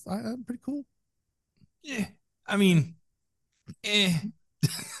levels, I'm pretty cool. Yeah. I mean,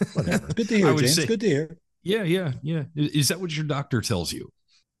 whatever. Good to hear, James. Good to hear. Yeah. Is that what your doctor tells you?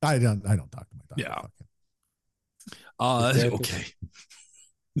 I don't talk to my doctor. Yeah. Okay.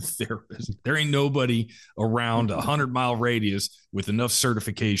 There ain't nobody around 100-mile radius with enough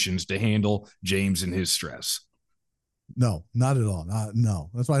certifications to handle James and his stress. No, not at all. No.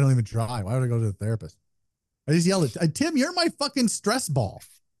 That's why I don't even try. Why would I go to the therapist? I just yell at Tim, you're my fucking stress ball.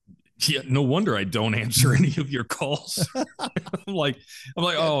 Yeah, no wonder I don't answer any of your calls. I'm like,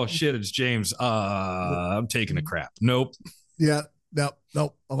 oh shit, it's James. I'm taking a crap. Nope. Yeah,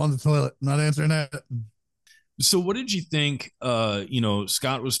 nope. I'm on the toilet. I'm not answering that. So what did you think?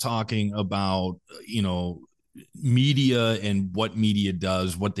 Scott was talking about, media and what media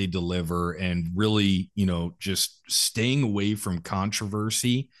does, what they deliver, and really, just staying away from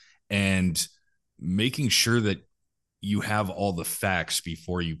controversy and making sure that you have all the facts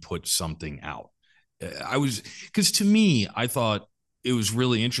before you put something out. Because to me, I thought it was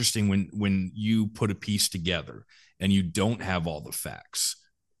really interesting when you put a piece together and you don't have all the facts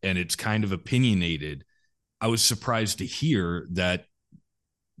and it's kind of opinionated. I was surprised to hear that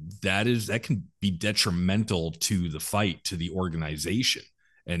can be detrimental to the fight, to the organization.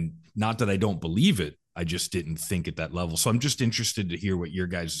 And not that I don't believe it, I just didn't think at that level. So I'm just interested to hear what your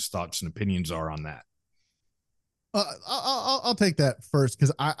guys' thoughts and opinions are on that. I'll take that first,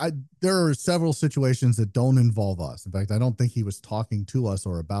 because there are several situations that don't involve us. In fact, I don't think he was talking to us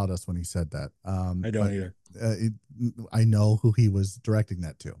or about us when he said that. I don't either. I know who he was directing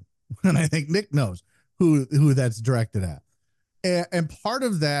that to, and I think Nick knows who that's directed at. And part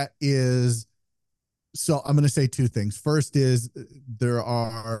of that is, so I'm going to say two things. First is there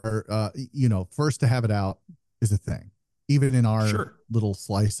are, first, to have it out is a thing, even in our little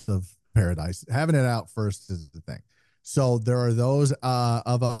slice of paradise. Having it out first is the thing. So there are those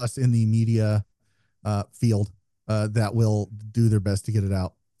of us in the media field that will do their best to get it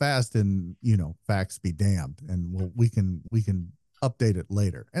out fast, and facts be damned, and we can update it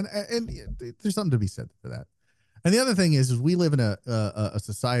later, and there's something to be said for that. And the other thing is we live in a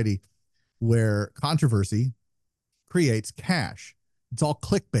society where controversy creates cash. It's all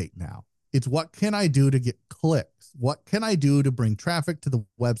clickbait now. It's what can I do to get clicks? What can I do to bring traffic to the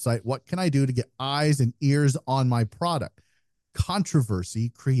website? What can I do to get eyes and ears on my product? Controversy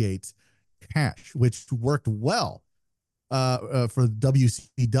creates cash, which worked well for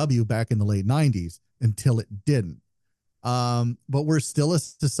WCW back in the late 90s until it didn't. But we're still a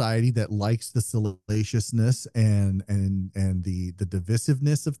society that likes the salaciousness and the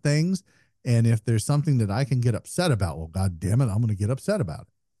divisiveness of things. And if there's something that I can get upset about, well, God damn it, I'm going to get upset about it.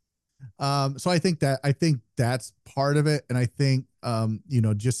 So I think that's part of it. And I think,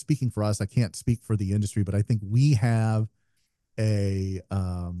 just speaking for us, I can't speak for the industry, but I think we have a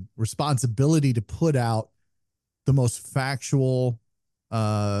responsibility to put out the most factual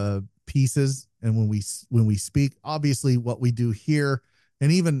pieces. And when we speak, obviously what we do here,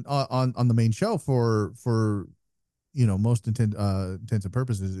 and even on the main show for most intents and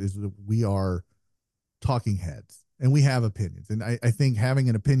purposes, is that we are talking heads and we have opinions. And I think having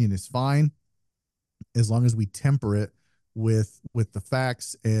an opinion is fine as long as we temper it with the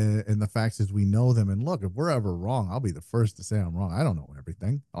facts and the facts as we know them. And look, if we're ever wrong, I'll be the first to say I'm wrong. I don't know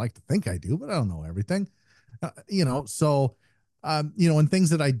everything. I like to think I do, but I don't know everything. And things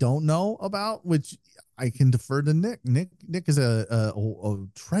that I don't know about, which I can defer to Nick. Nick is a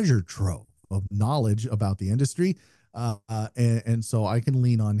treasure trove of knowledge about the industry. And so I can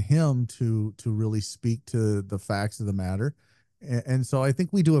lean on him to really speak to the facts of the matter. And so I think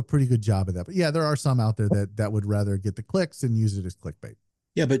we do a pretty good job of that. But yeah, there are some out there that would rather get the clicks and use it as clickbait.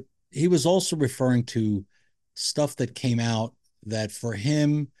 Yeah, but he was also referring to stuff that came out that for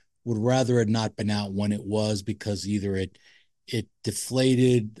him would rather had not been out when it was, because either it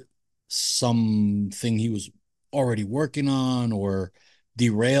deflated something he was already working on, or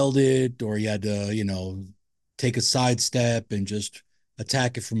derailed it, or he had to, take a sidestep and just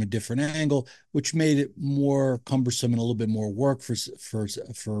attack it from a different angle, which made it more cumbersome and a little bit more work for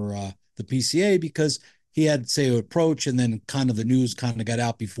the PCA, because he had, say, an approach, and then kind of the news kind of got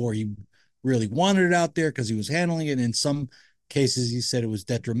out before he really wanted it out there because he was handling it. In some cases, he said it was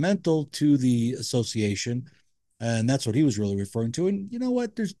detrimental to the association, and that's what he was really referring to. And you know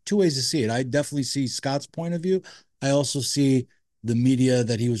what? There's two ways to see it. I definitely see Scott's point of view. I also see the media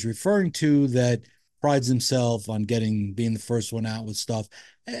that he was referring to that prides himself on being the first one out with stuff.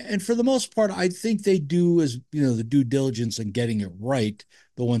 And for the most part, I think they do, as the due diligence and getting it right,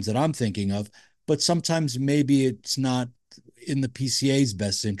 the ones that I'm thinking of. But sometimes maybe it's not in the PCA's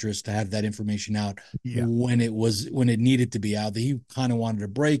best interest to have that information out when it needed to be out. That he kind of wanted to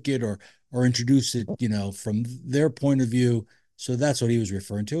break it or introduce it, from their point of view. So that's what he was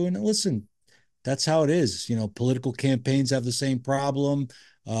referring to. And listen, that's how it is. Political campaigns have the same problem.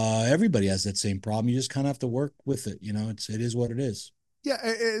 Everybody has that same problem. You just kind of have to work with it. It is what it is. Yeah,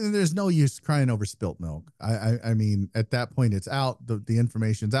 and there's no use crying over spilt milk. I mean, at that point, it's out. The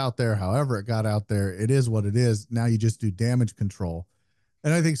information's out there. However it got out there, it is what it is. Now you just do damage control,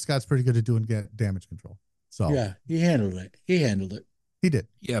 and I think Scott's pretty good at doing damage control. So yeah, he handled it. He did.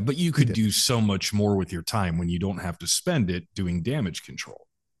 Yeah, but you could do so much more with your time when you don't have to spend it doing damage control.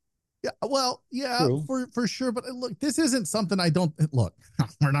 Yeah, well, yeah, for sure. But look, this isn't something I don't look.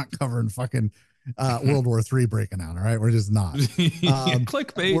 We're not covering fucking World War III breaking out. All right, we're just not.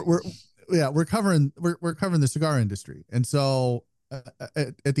 Clickbait. We're covering the cigar industry, and so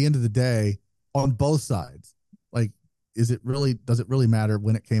at the end of the day, on both sides, like, does it really matter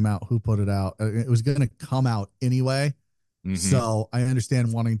when it came out, who put it out? It was going to come out anyway. Mm-hmm. So I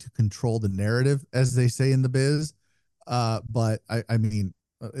understand wanting to control the narrative, as they say in the biz. But I mean,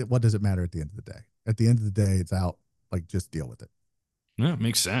 what does it matter at the end of the day? At the end of the day, it's out. Like, just deal with it. Yeah,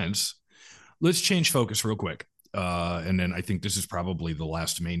 makes sense. Let's change focus real quick. And then I think this is probably the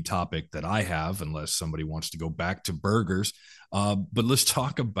last main topic that I have, unless somebody wants to go back to burgers. But let's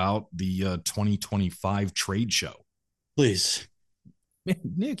talk about the 2025 trade show. Please.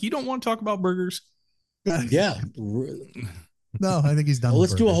 Nick, you don't want to talk about burgers? Yeah. No, I think he's done. Well,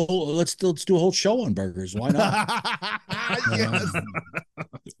 let's do a whole show on burgers. Why not? Yes.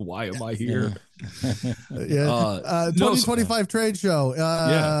 Why am I here? 2025 trade show.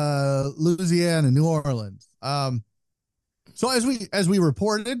 Louisiana, New Orleans. So as we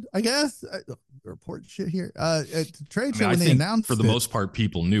reported, I guess report shit here. At the trade show when they announced for the most part,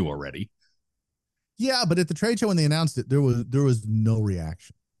 people knew already. Yeah, but at the trade show when they announced it, there was no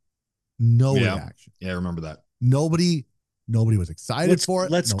reaction. No reaction. Yeah, I remember that. Nobody Nobody was excited for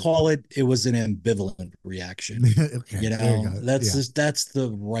it. Let's No. call it. It was an ambivalent reaction. Okay, there you go. That's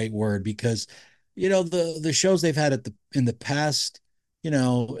the right word, because the shows they've had in the past,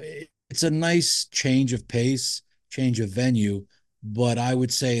 it's a nice change of pace, change of venue, but I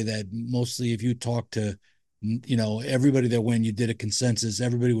would say that mostly if you talk to everybody that when you did a consensus,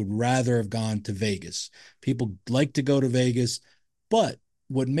 everybody would rather have gone to Vegas. People like to go to Vegas, but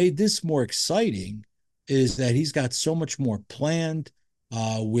what made this more exciting is that he's got so much more planned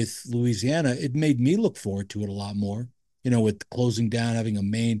with Louisiana. It made me look forward to it a lot more. With closing down, having a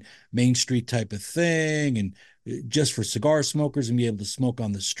main street type of thing, and just for cigar smokers and be able to smoke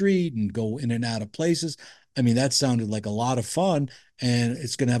on the street and go in and out of places. I mean, that sounded like a lot of fun, and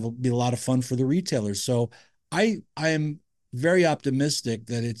it's going to be a lot of fun for the retailers. So I am very optimistic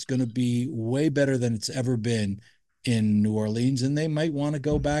that it's going to be way better than it's ever been in New Orleans, and they might want to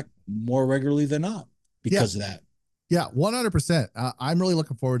go back more regularly than not because of that. Yeah, 100%. I'm really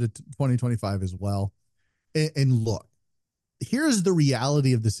looking forward to 2025 as well. And look, here's the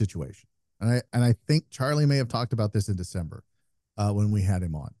reality of the situation. And I think Charlie may have talked about this in December when we had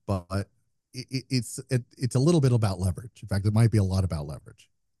him on, but it's a little bit about leverage. In fact, it might be a lot about leverage.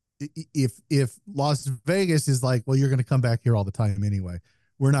 If Las Vegas is like, well, you're going to come back here all the time anyway,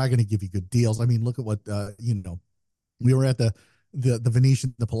 we're not going to give you good deals. I mean, look at what we were at the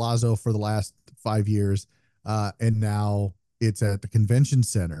Venetian, the Palazzo for the last 5 years, and now it's at the convention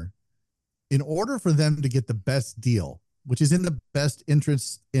center. In order for them to get the best deal, which is in the best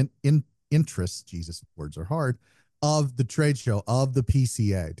interest Jesus, words are hard, of the trade show, of the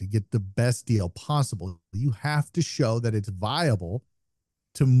PCA, to get the best deal possible, you have to show that it's viable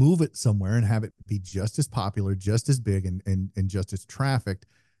to move it somewhere and have it be just as popular, just as big, and just as trafficked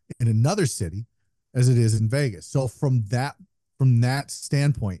in another city as it is in Vegas. So from that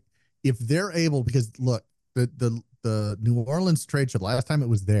standpoint, if they're able, because look, the New Orleans trade show, the last time it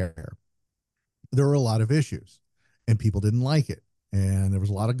was there were a lot of issues and people didn't like it. And there was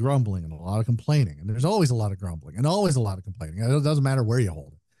a lot of grumbling and a lot of complaining. And there's always a lot of grumbling and always a lot of complaining. It doesn't matter where you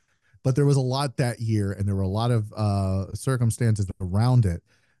hold it. But there was a lot that year, and there were a lot of circumstances around it.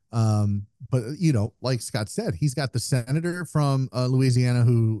 But, like Scott said, he's got the senator from Louisiana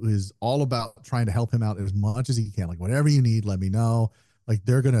who is all about trying to help him out as much as he can. Like, whatever you need, let me know. Like,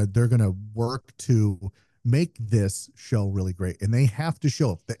 they're gonna work to make this show really great. And they have to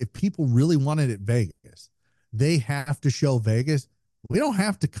show if people really wanted it Vegas, they have to show Vegas, we don't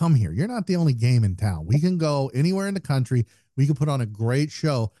have to come here. You're not the only game in town. We can go anywhere in the country. We can put on a great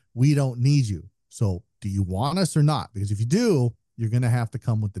show. We don't need you. So do you want us or not? Because if you do, you're going to have to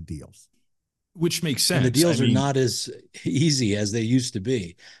come with the deals. Which makes sense. And the deals are not as easy as they used to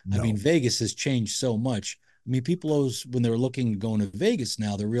be. No. I mean, Vegas has changed so much. I mean, people always, when they're looking going to Vegas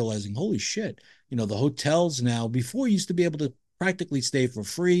now, they're realizing, holy shit, the hotels now, before you used to be able to practically stay for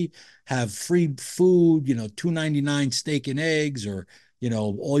free, have free food, $2.99 steak and eggs, or,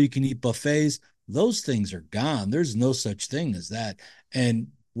 all you can eat buffets. Those things are gone. There's no such thing as that. And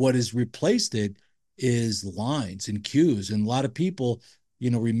what has replaced it is lines and queues. And a lot of people,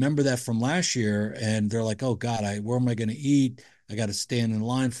 remember that from last year, and they're like, oh God, where am I going to eat? I got to stand in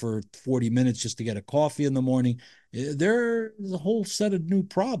line for 40 minutes just to get a coffee in the morning. There's a whole set of new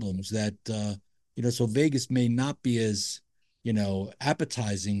problems that, so Vegas may not be as,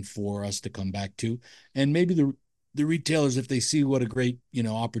 appetizing for us to come back to. And maybe the retailers, if they see what a great,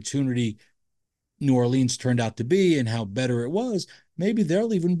 opportunity New Orleans turned out to be and how better it was, maybe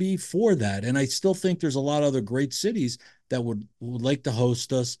they'll even be for that. And I still think there's a lot of other great cities that would like to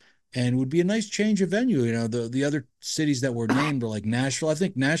host us and would be a nice change of venue. The other cities that were named are like Nashville. I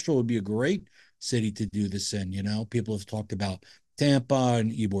think Nashville would be a great city to do this in. People have talked about Tampa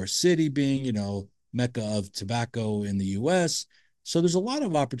and Ybor City being, Mecca of tobacco in the U.S. So there's a lot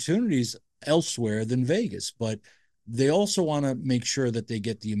of opportunities elsewhere than Vegas, but they also want to make sure that they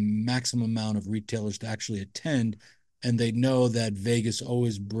get the maximum amount of retailers to actually attend, and they know that Vegas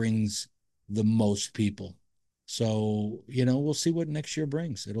always brings the most people. So, we'll see what next year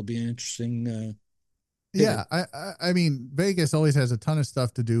brings. It'll be an interesting. Yeah, I mean, Vegas always has a ton of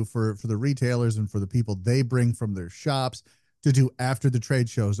stuff to do for the retailers and for the people they bring from their shops to do after the trade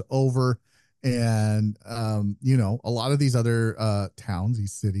show's over. And, a lot of these other towns,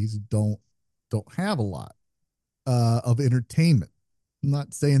 these cities don't have a lot of entertainment. I'm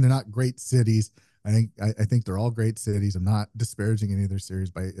not saying they're not great cities. I think they're all great cities. I'm not disparaging any of their cities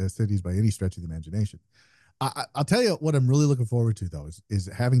by any stretch of the imagination. I'll tell you what I'm really looking forward to, though, is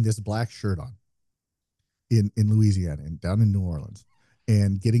having this black shirt on in Louisiana and down in New Orleans,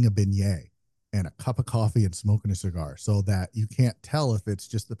 and getting a beignet and a cup of coffee and smoking a cigar, so that you can't tell if it's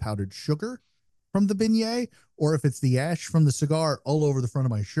just the powdered sugar from the beignet, or if it's the ash from the cigar all over the front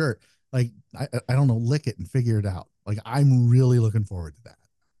of my shirt. Like, I don't know, lick it and figure it out. Like, I'm really looking forward to that.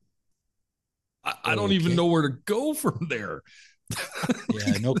 I don't even know where to go from there.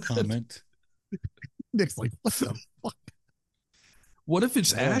 Yeah, no comment. Nick's like, what the fuck? What if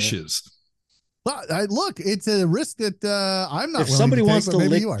it's ashes? Well, look, it's a risk that I'm not. If somebody wants to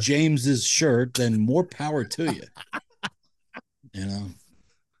lick you are. James's shirt, then more power to you. You know.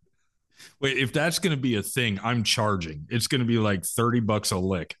 Wait, if that's going to be a thing, I'm charging. It's going to be like $30 a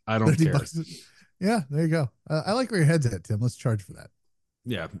lick. I don't care. Yeah, there you go. I like where your head's at, Tim. Let's charge for that.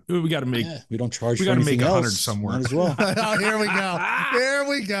 Yeah, we got to make. Yeah, we don't charge. We got to make 100 somewhere as well. Oh, here we go. Here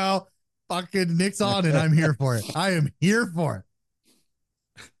we go. Fucking Nick's on, and I'm here for it. I am here for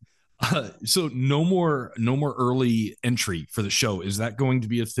it. So no more early entry for the show. Is that going to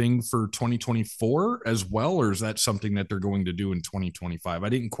be a thing for 2024 as well, or is that something that they're going to do in 2025? I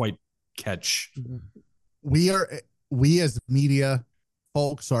didn't quite catch. We as media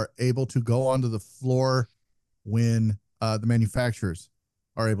folks are able to go onto the floor when the manufacturers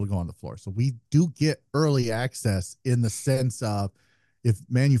are able to go on the floor. So we do get early access in the sense of if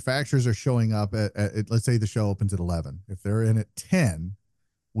manufacturers are showing up at let's say the show opens at 11. If they're in at 10,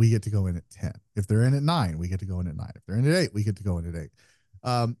 we get to go in at 10. If they're in at 9, we get to go in at 9. If they're in at 8, we get to go in at 8.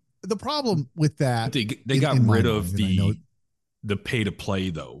 The problem with that, they got rid of the pay to play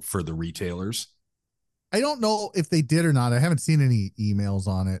though for the retailers. I don't know if they did or not. I haven't seen any emails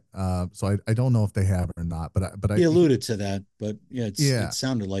on it, so I don't know if they have or not. But he alluded to that. But it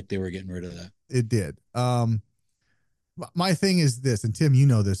sounded like they were getting rid of that. It did. My thing is this, and Tim, you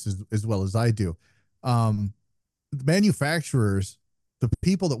know this as well as I do. The manufacturers, the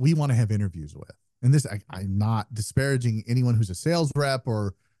people that we want to have interviews with, and this I'm not disparaging anyone who's a sales rep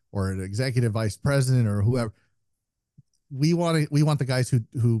or an executive vice president or whoever. We want the guys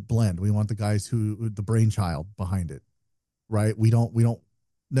who blend. We want the guys who the brainchild behind it, right? We don't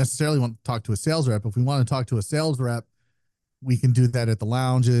necessarily want to talk to a sales rep. If we want to talk to a sales rep, we can do that at the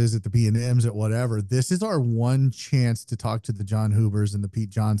lounges, at the B&Ms, at whatever. This is our one chance to talk to the John Hoobers and the Pete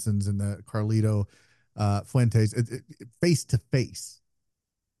Johnsons and the Carlito Fuentes face to face,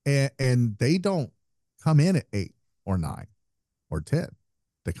 and they don't come in at 8 or 9 or 10.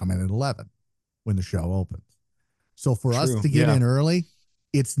 They come in at 11 when the show opens. So for us to get in early,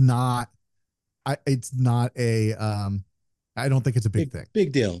 it's not a, I don't think it's a big thing.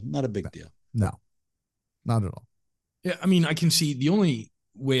 Big deal. Not a big deal. No, not at all. Yeah. I mean, I can see the only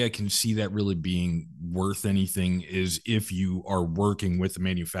way I can see that really being worth anything is if you are working with a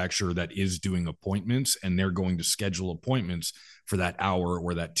manufacturer that is doing appointments and they're going to schedule appointments for that hour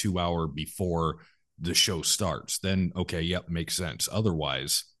or that 2 hour before the show starts. Then, okay. Yep. Makes sense.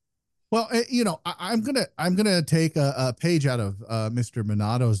 Otherwise, well, I'm gonna take a page out of Mr.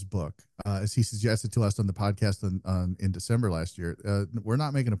 Minato's book, as he suggested to us on the podcast in December last year. We're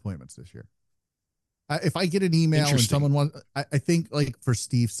not making appointments this year. If I get an email and someone wants, I think like for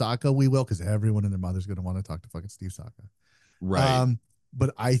Steve Saka, we will, because everyone and their mother's gonna want to talk to fucking Steve Saka, right?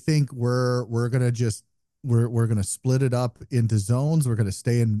 But I think we're gonna split it up into zones. We're gonna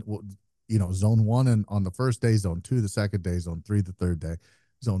stay in, zone 1 and on the first day, zone 2 the second day, zone 3 the third day.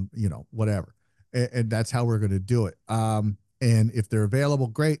 Zone, whatever. And that's how we're going to do it. And if they're available,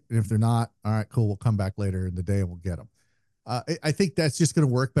 great. And if they're not, all right, cool. We'll come back later in the day and we'll get them. I think that's just going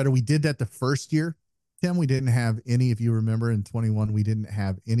to work better. We did that the first year, Tim. We didn't have any, if you remember, in 21, we didn't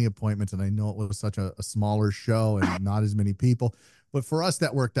have any appointments. And I know it was such a smaller show and not as many people. But for us,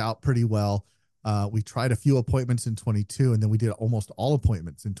 that worked out pretty well. We tried a few appointments in 22, and then we did almost all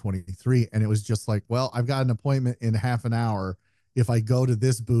appointments in 23. And it was just like, well, I've got an appointment in half an hour. If I go to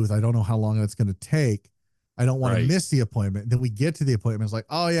this booth, I don't know how long that's going to take. I don't want to miss the appointment. Then we get to the appointment. It's like,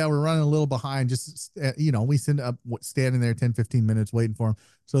 oh yeah, we're running a little behind. Just, we send up standing there 10, 15 minutes waiting for them.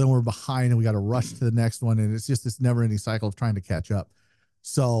 So then we're behind and we got to rush to the next one. And it's just this never ending cycle of trying to catch up.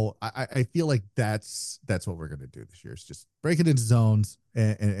 So I feel like that's what we're going to do this year. Is just break it into zones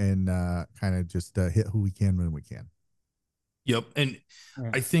and kind of just hit who we can when we can. Yep. And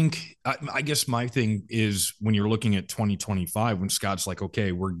I think, I guess my thing is when you're looking at 2025, when Scott's like,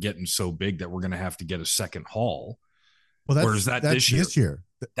 okay, we're getting so big that we're going to have to get a second hall. Well, or is that this year?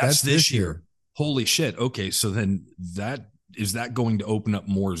 That's this year. Holy shit. Okay. So then is that going to open up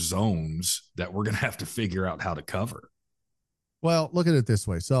more zones that we're going to have to figure out how to cover? Well, look at it this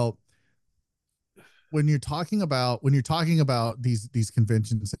way. So when you're talking about these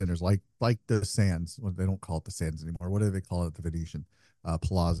convention centers, like the Sands, well, they don't call it the Sands anymore. What do they call it? The Venetian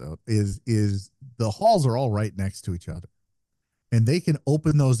Palazzo is the halls are all right next to each other, and they can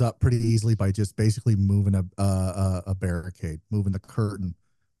open those up pretty easily by just basically moving a barricade, moving the curtain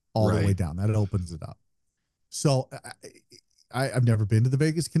all the way Right. down. That opens it up. So I've never been to the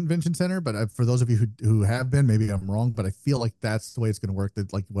Vegas Convention Center, but for those of you who have been, maybe I'm wrong, but I feel like that's the way it's going to work.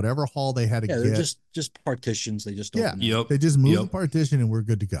 That like whatever hall they had to Yeah, they're get, just partitions. They just yeah, open it up. Yep. they just move the Yep. partition and we're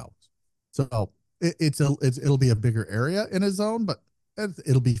good to go. So it'll be a bigger area in a zone, but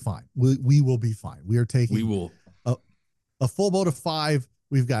it'll be fine. We will be fine. We are taking We will. a full boat of 5.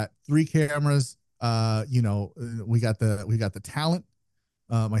 We've got 3 cameras. We got the talent.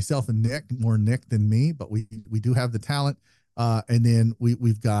 Myself and Nick, more Nick than me, but we do have the talent. And then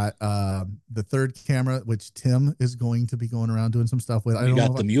we've got the third camera, which Tim is going to be going around doing some stuff with. You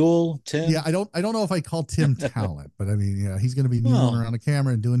got the mule, Tim. Yeah, I don't know if I call Tim talent, but I mean, yeah, he's going to be muling around the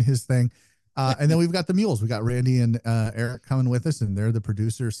camera and doing his thing. And then we've got the mules. We got Randy and Eric coming with us, and they're the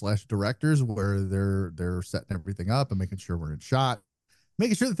producers / directors, where they're setting everything up and making sure we're in shot,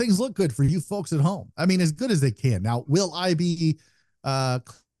 making sure that things look good for you folks at home. I mean, as good as they can. Now, will I be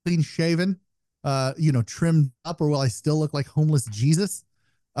clean shaven, trimmed up, or will I still look like homeless Jesus?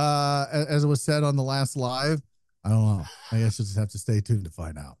 As it was said on the last live, I don't know. I guess you'll just have to stay tuned to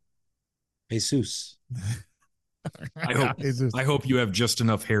find out. Jesus. I hope you have just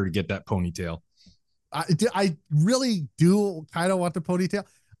enough hair to get that ponytail. I really do kind of want the ponytail.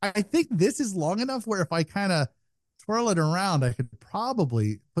 I think this is long enough where if I kind of twirl it around, I could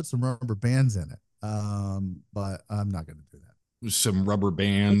probably put some rubber bands in it. But I'm not going to do that. Some rubber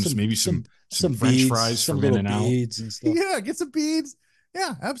bands, maybe some French beads, fries some from In and Out. beads and stuff. Yeah, get some beads.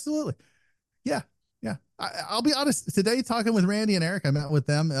 Yeah, absolutely. Yeah. I'll be honest. Today, talking with Randy and Eric, I met with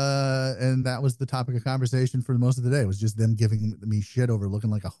them, and that was the topic of conversation for most of the day. It was just them giving me shit over looking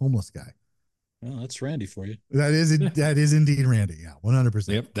like a homeless guy. Well, that's Randy for you. That is indeed Randy. Yeah, 100%.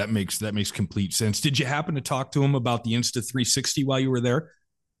 Yep, that makes complete sense. Did you happen to talk to him about the Insta360 while you were there?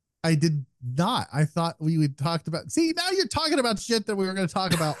 I did not. I thought we would talked about. See, now you're talking about shit that we were going to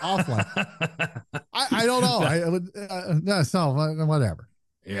talk about offline. I don't know. I would whatever.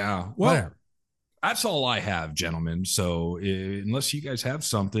 Yeah. Well, Whatever. That's all I have, gentlemen. So unless you guys have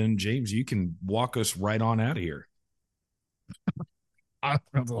something, James, you can walk us right on out of here.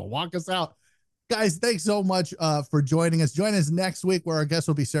 Walk us out. Guys, thanks so much for joining us. Join us next week where our guests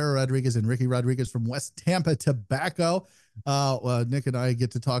will be Sarah Rodriguez and Ricky Rodriguez from West Tampa Tobacco. Nick and I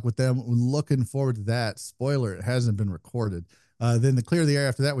get to talk with them. We're looking forward to that. Spoiler, it hasn't been recorded. Then the Clear the Air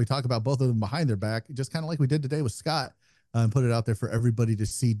after that, we talk about both of them behind their back, just kind of like we did today with Scott, and put it out there for everybody to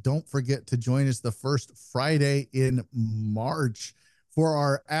see. Don't forget to join us the first Friday in March for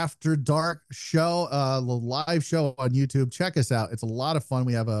our After Dark show, the live show on YouTube. Check us out. It's a lot of fun.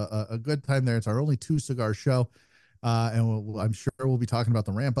 We have a good time there. It's our only 2-cigar show. And I'm sure we'll be talking about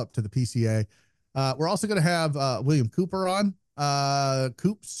the ramp up to the PCA. We're also going to have William Cooper on,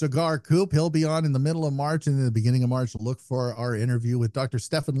 Cigar Coop. He'll be on in the middle of March, and in the beginning of March, look for our interview with Dr.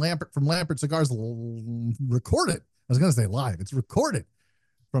 Stefan Lampert from Lampert Cigars, recorded. I was going to say live. It's recorded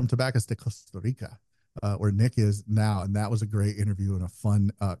from Tabacos de Costa Rica, where Nick is now. And that was a great interview and a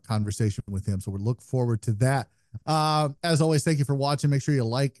fun conversation with him. So we look forward to that. As always, thank you for watching. Make sure you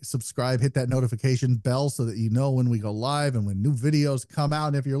like, subscribe, hit that notification bell so that you know when we go live and when new videos come out.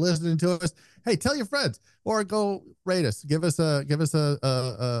 And if you're listening to us, hey, tell your friends or go rate us. Give us a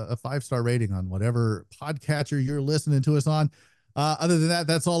 5-star rating on whatever podcatcher you're listening to us on. Other than that,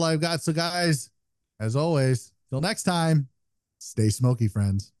 that's all I've got. So guys, as always, till next time, stay smoky,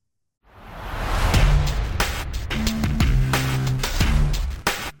 friends.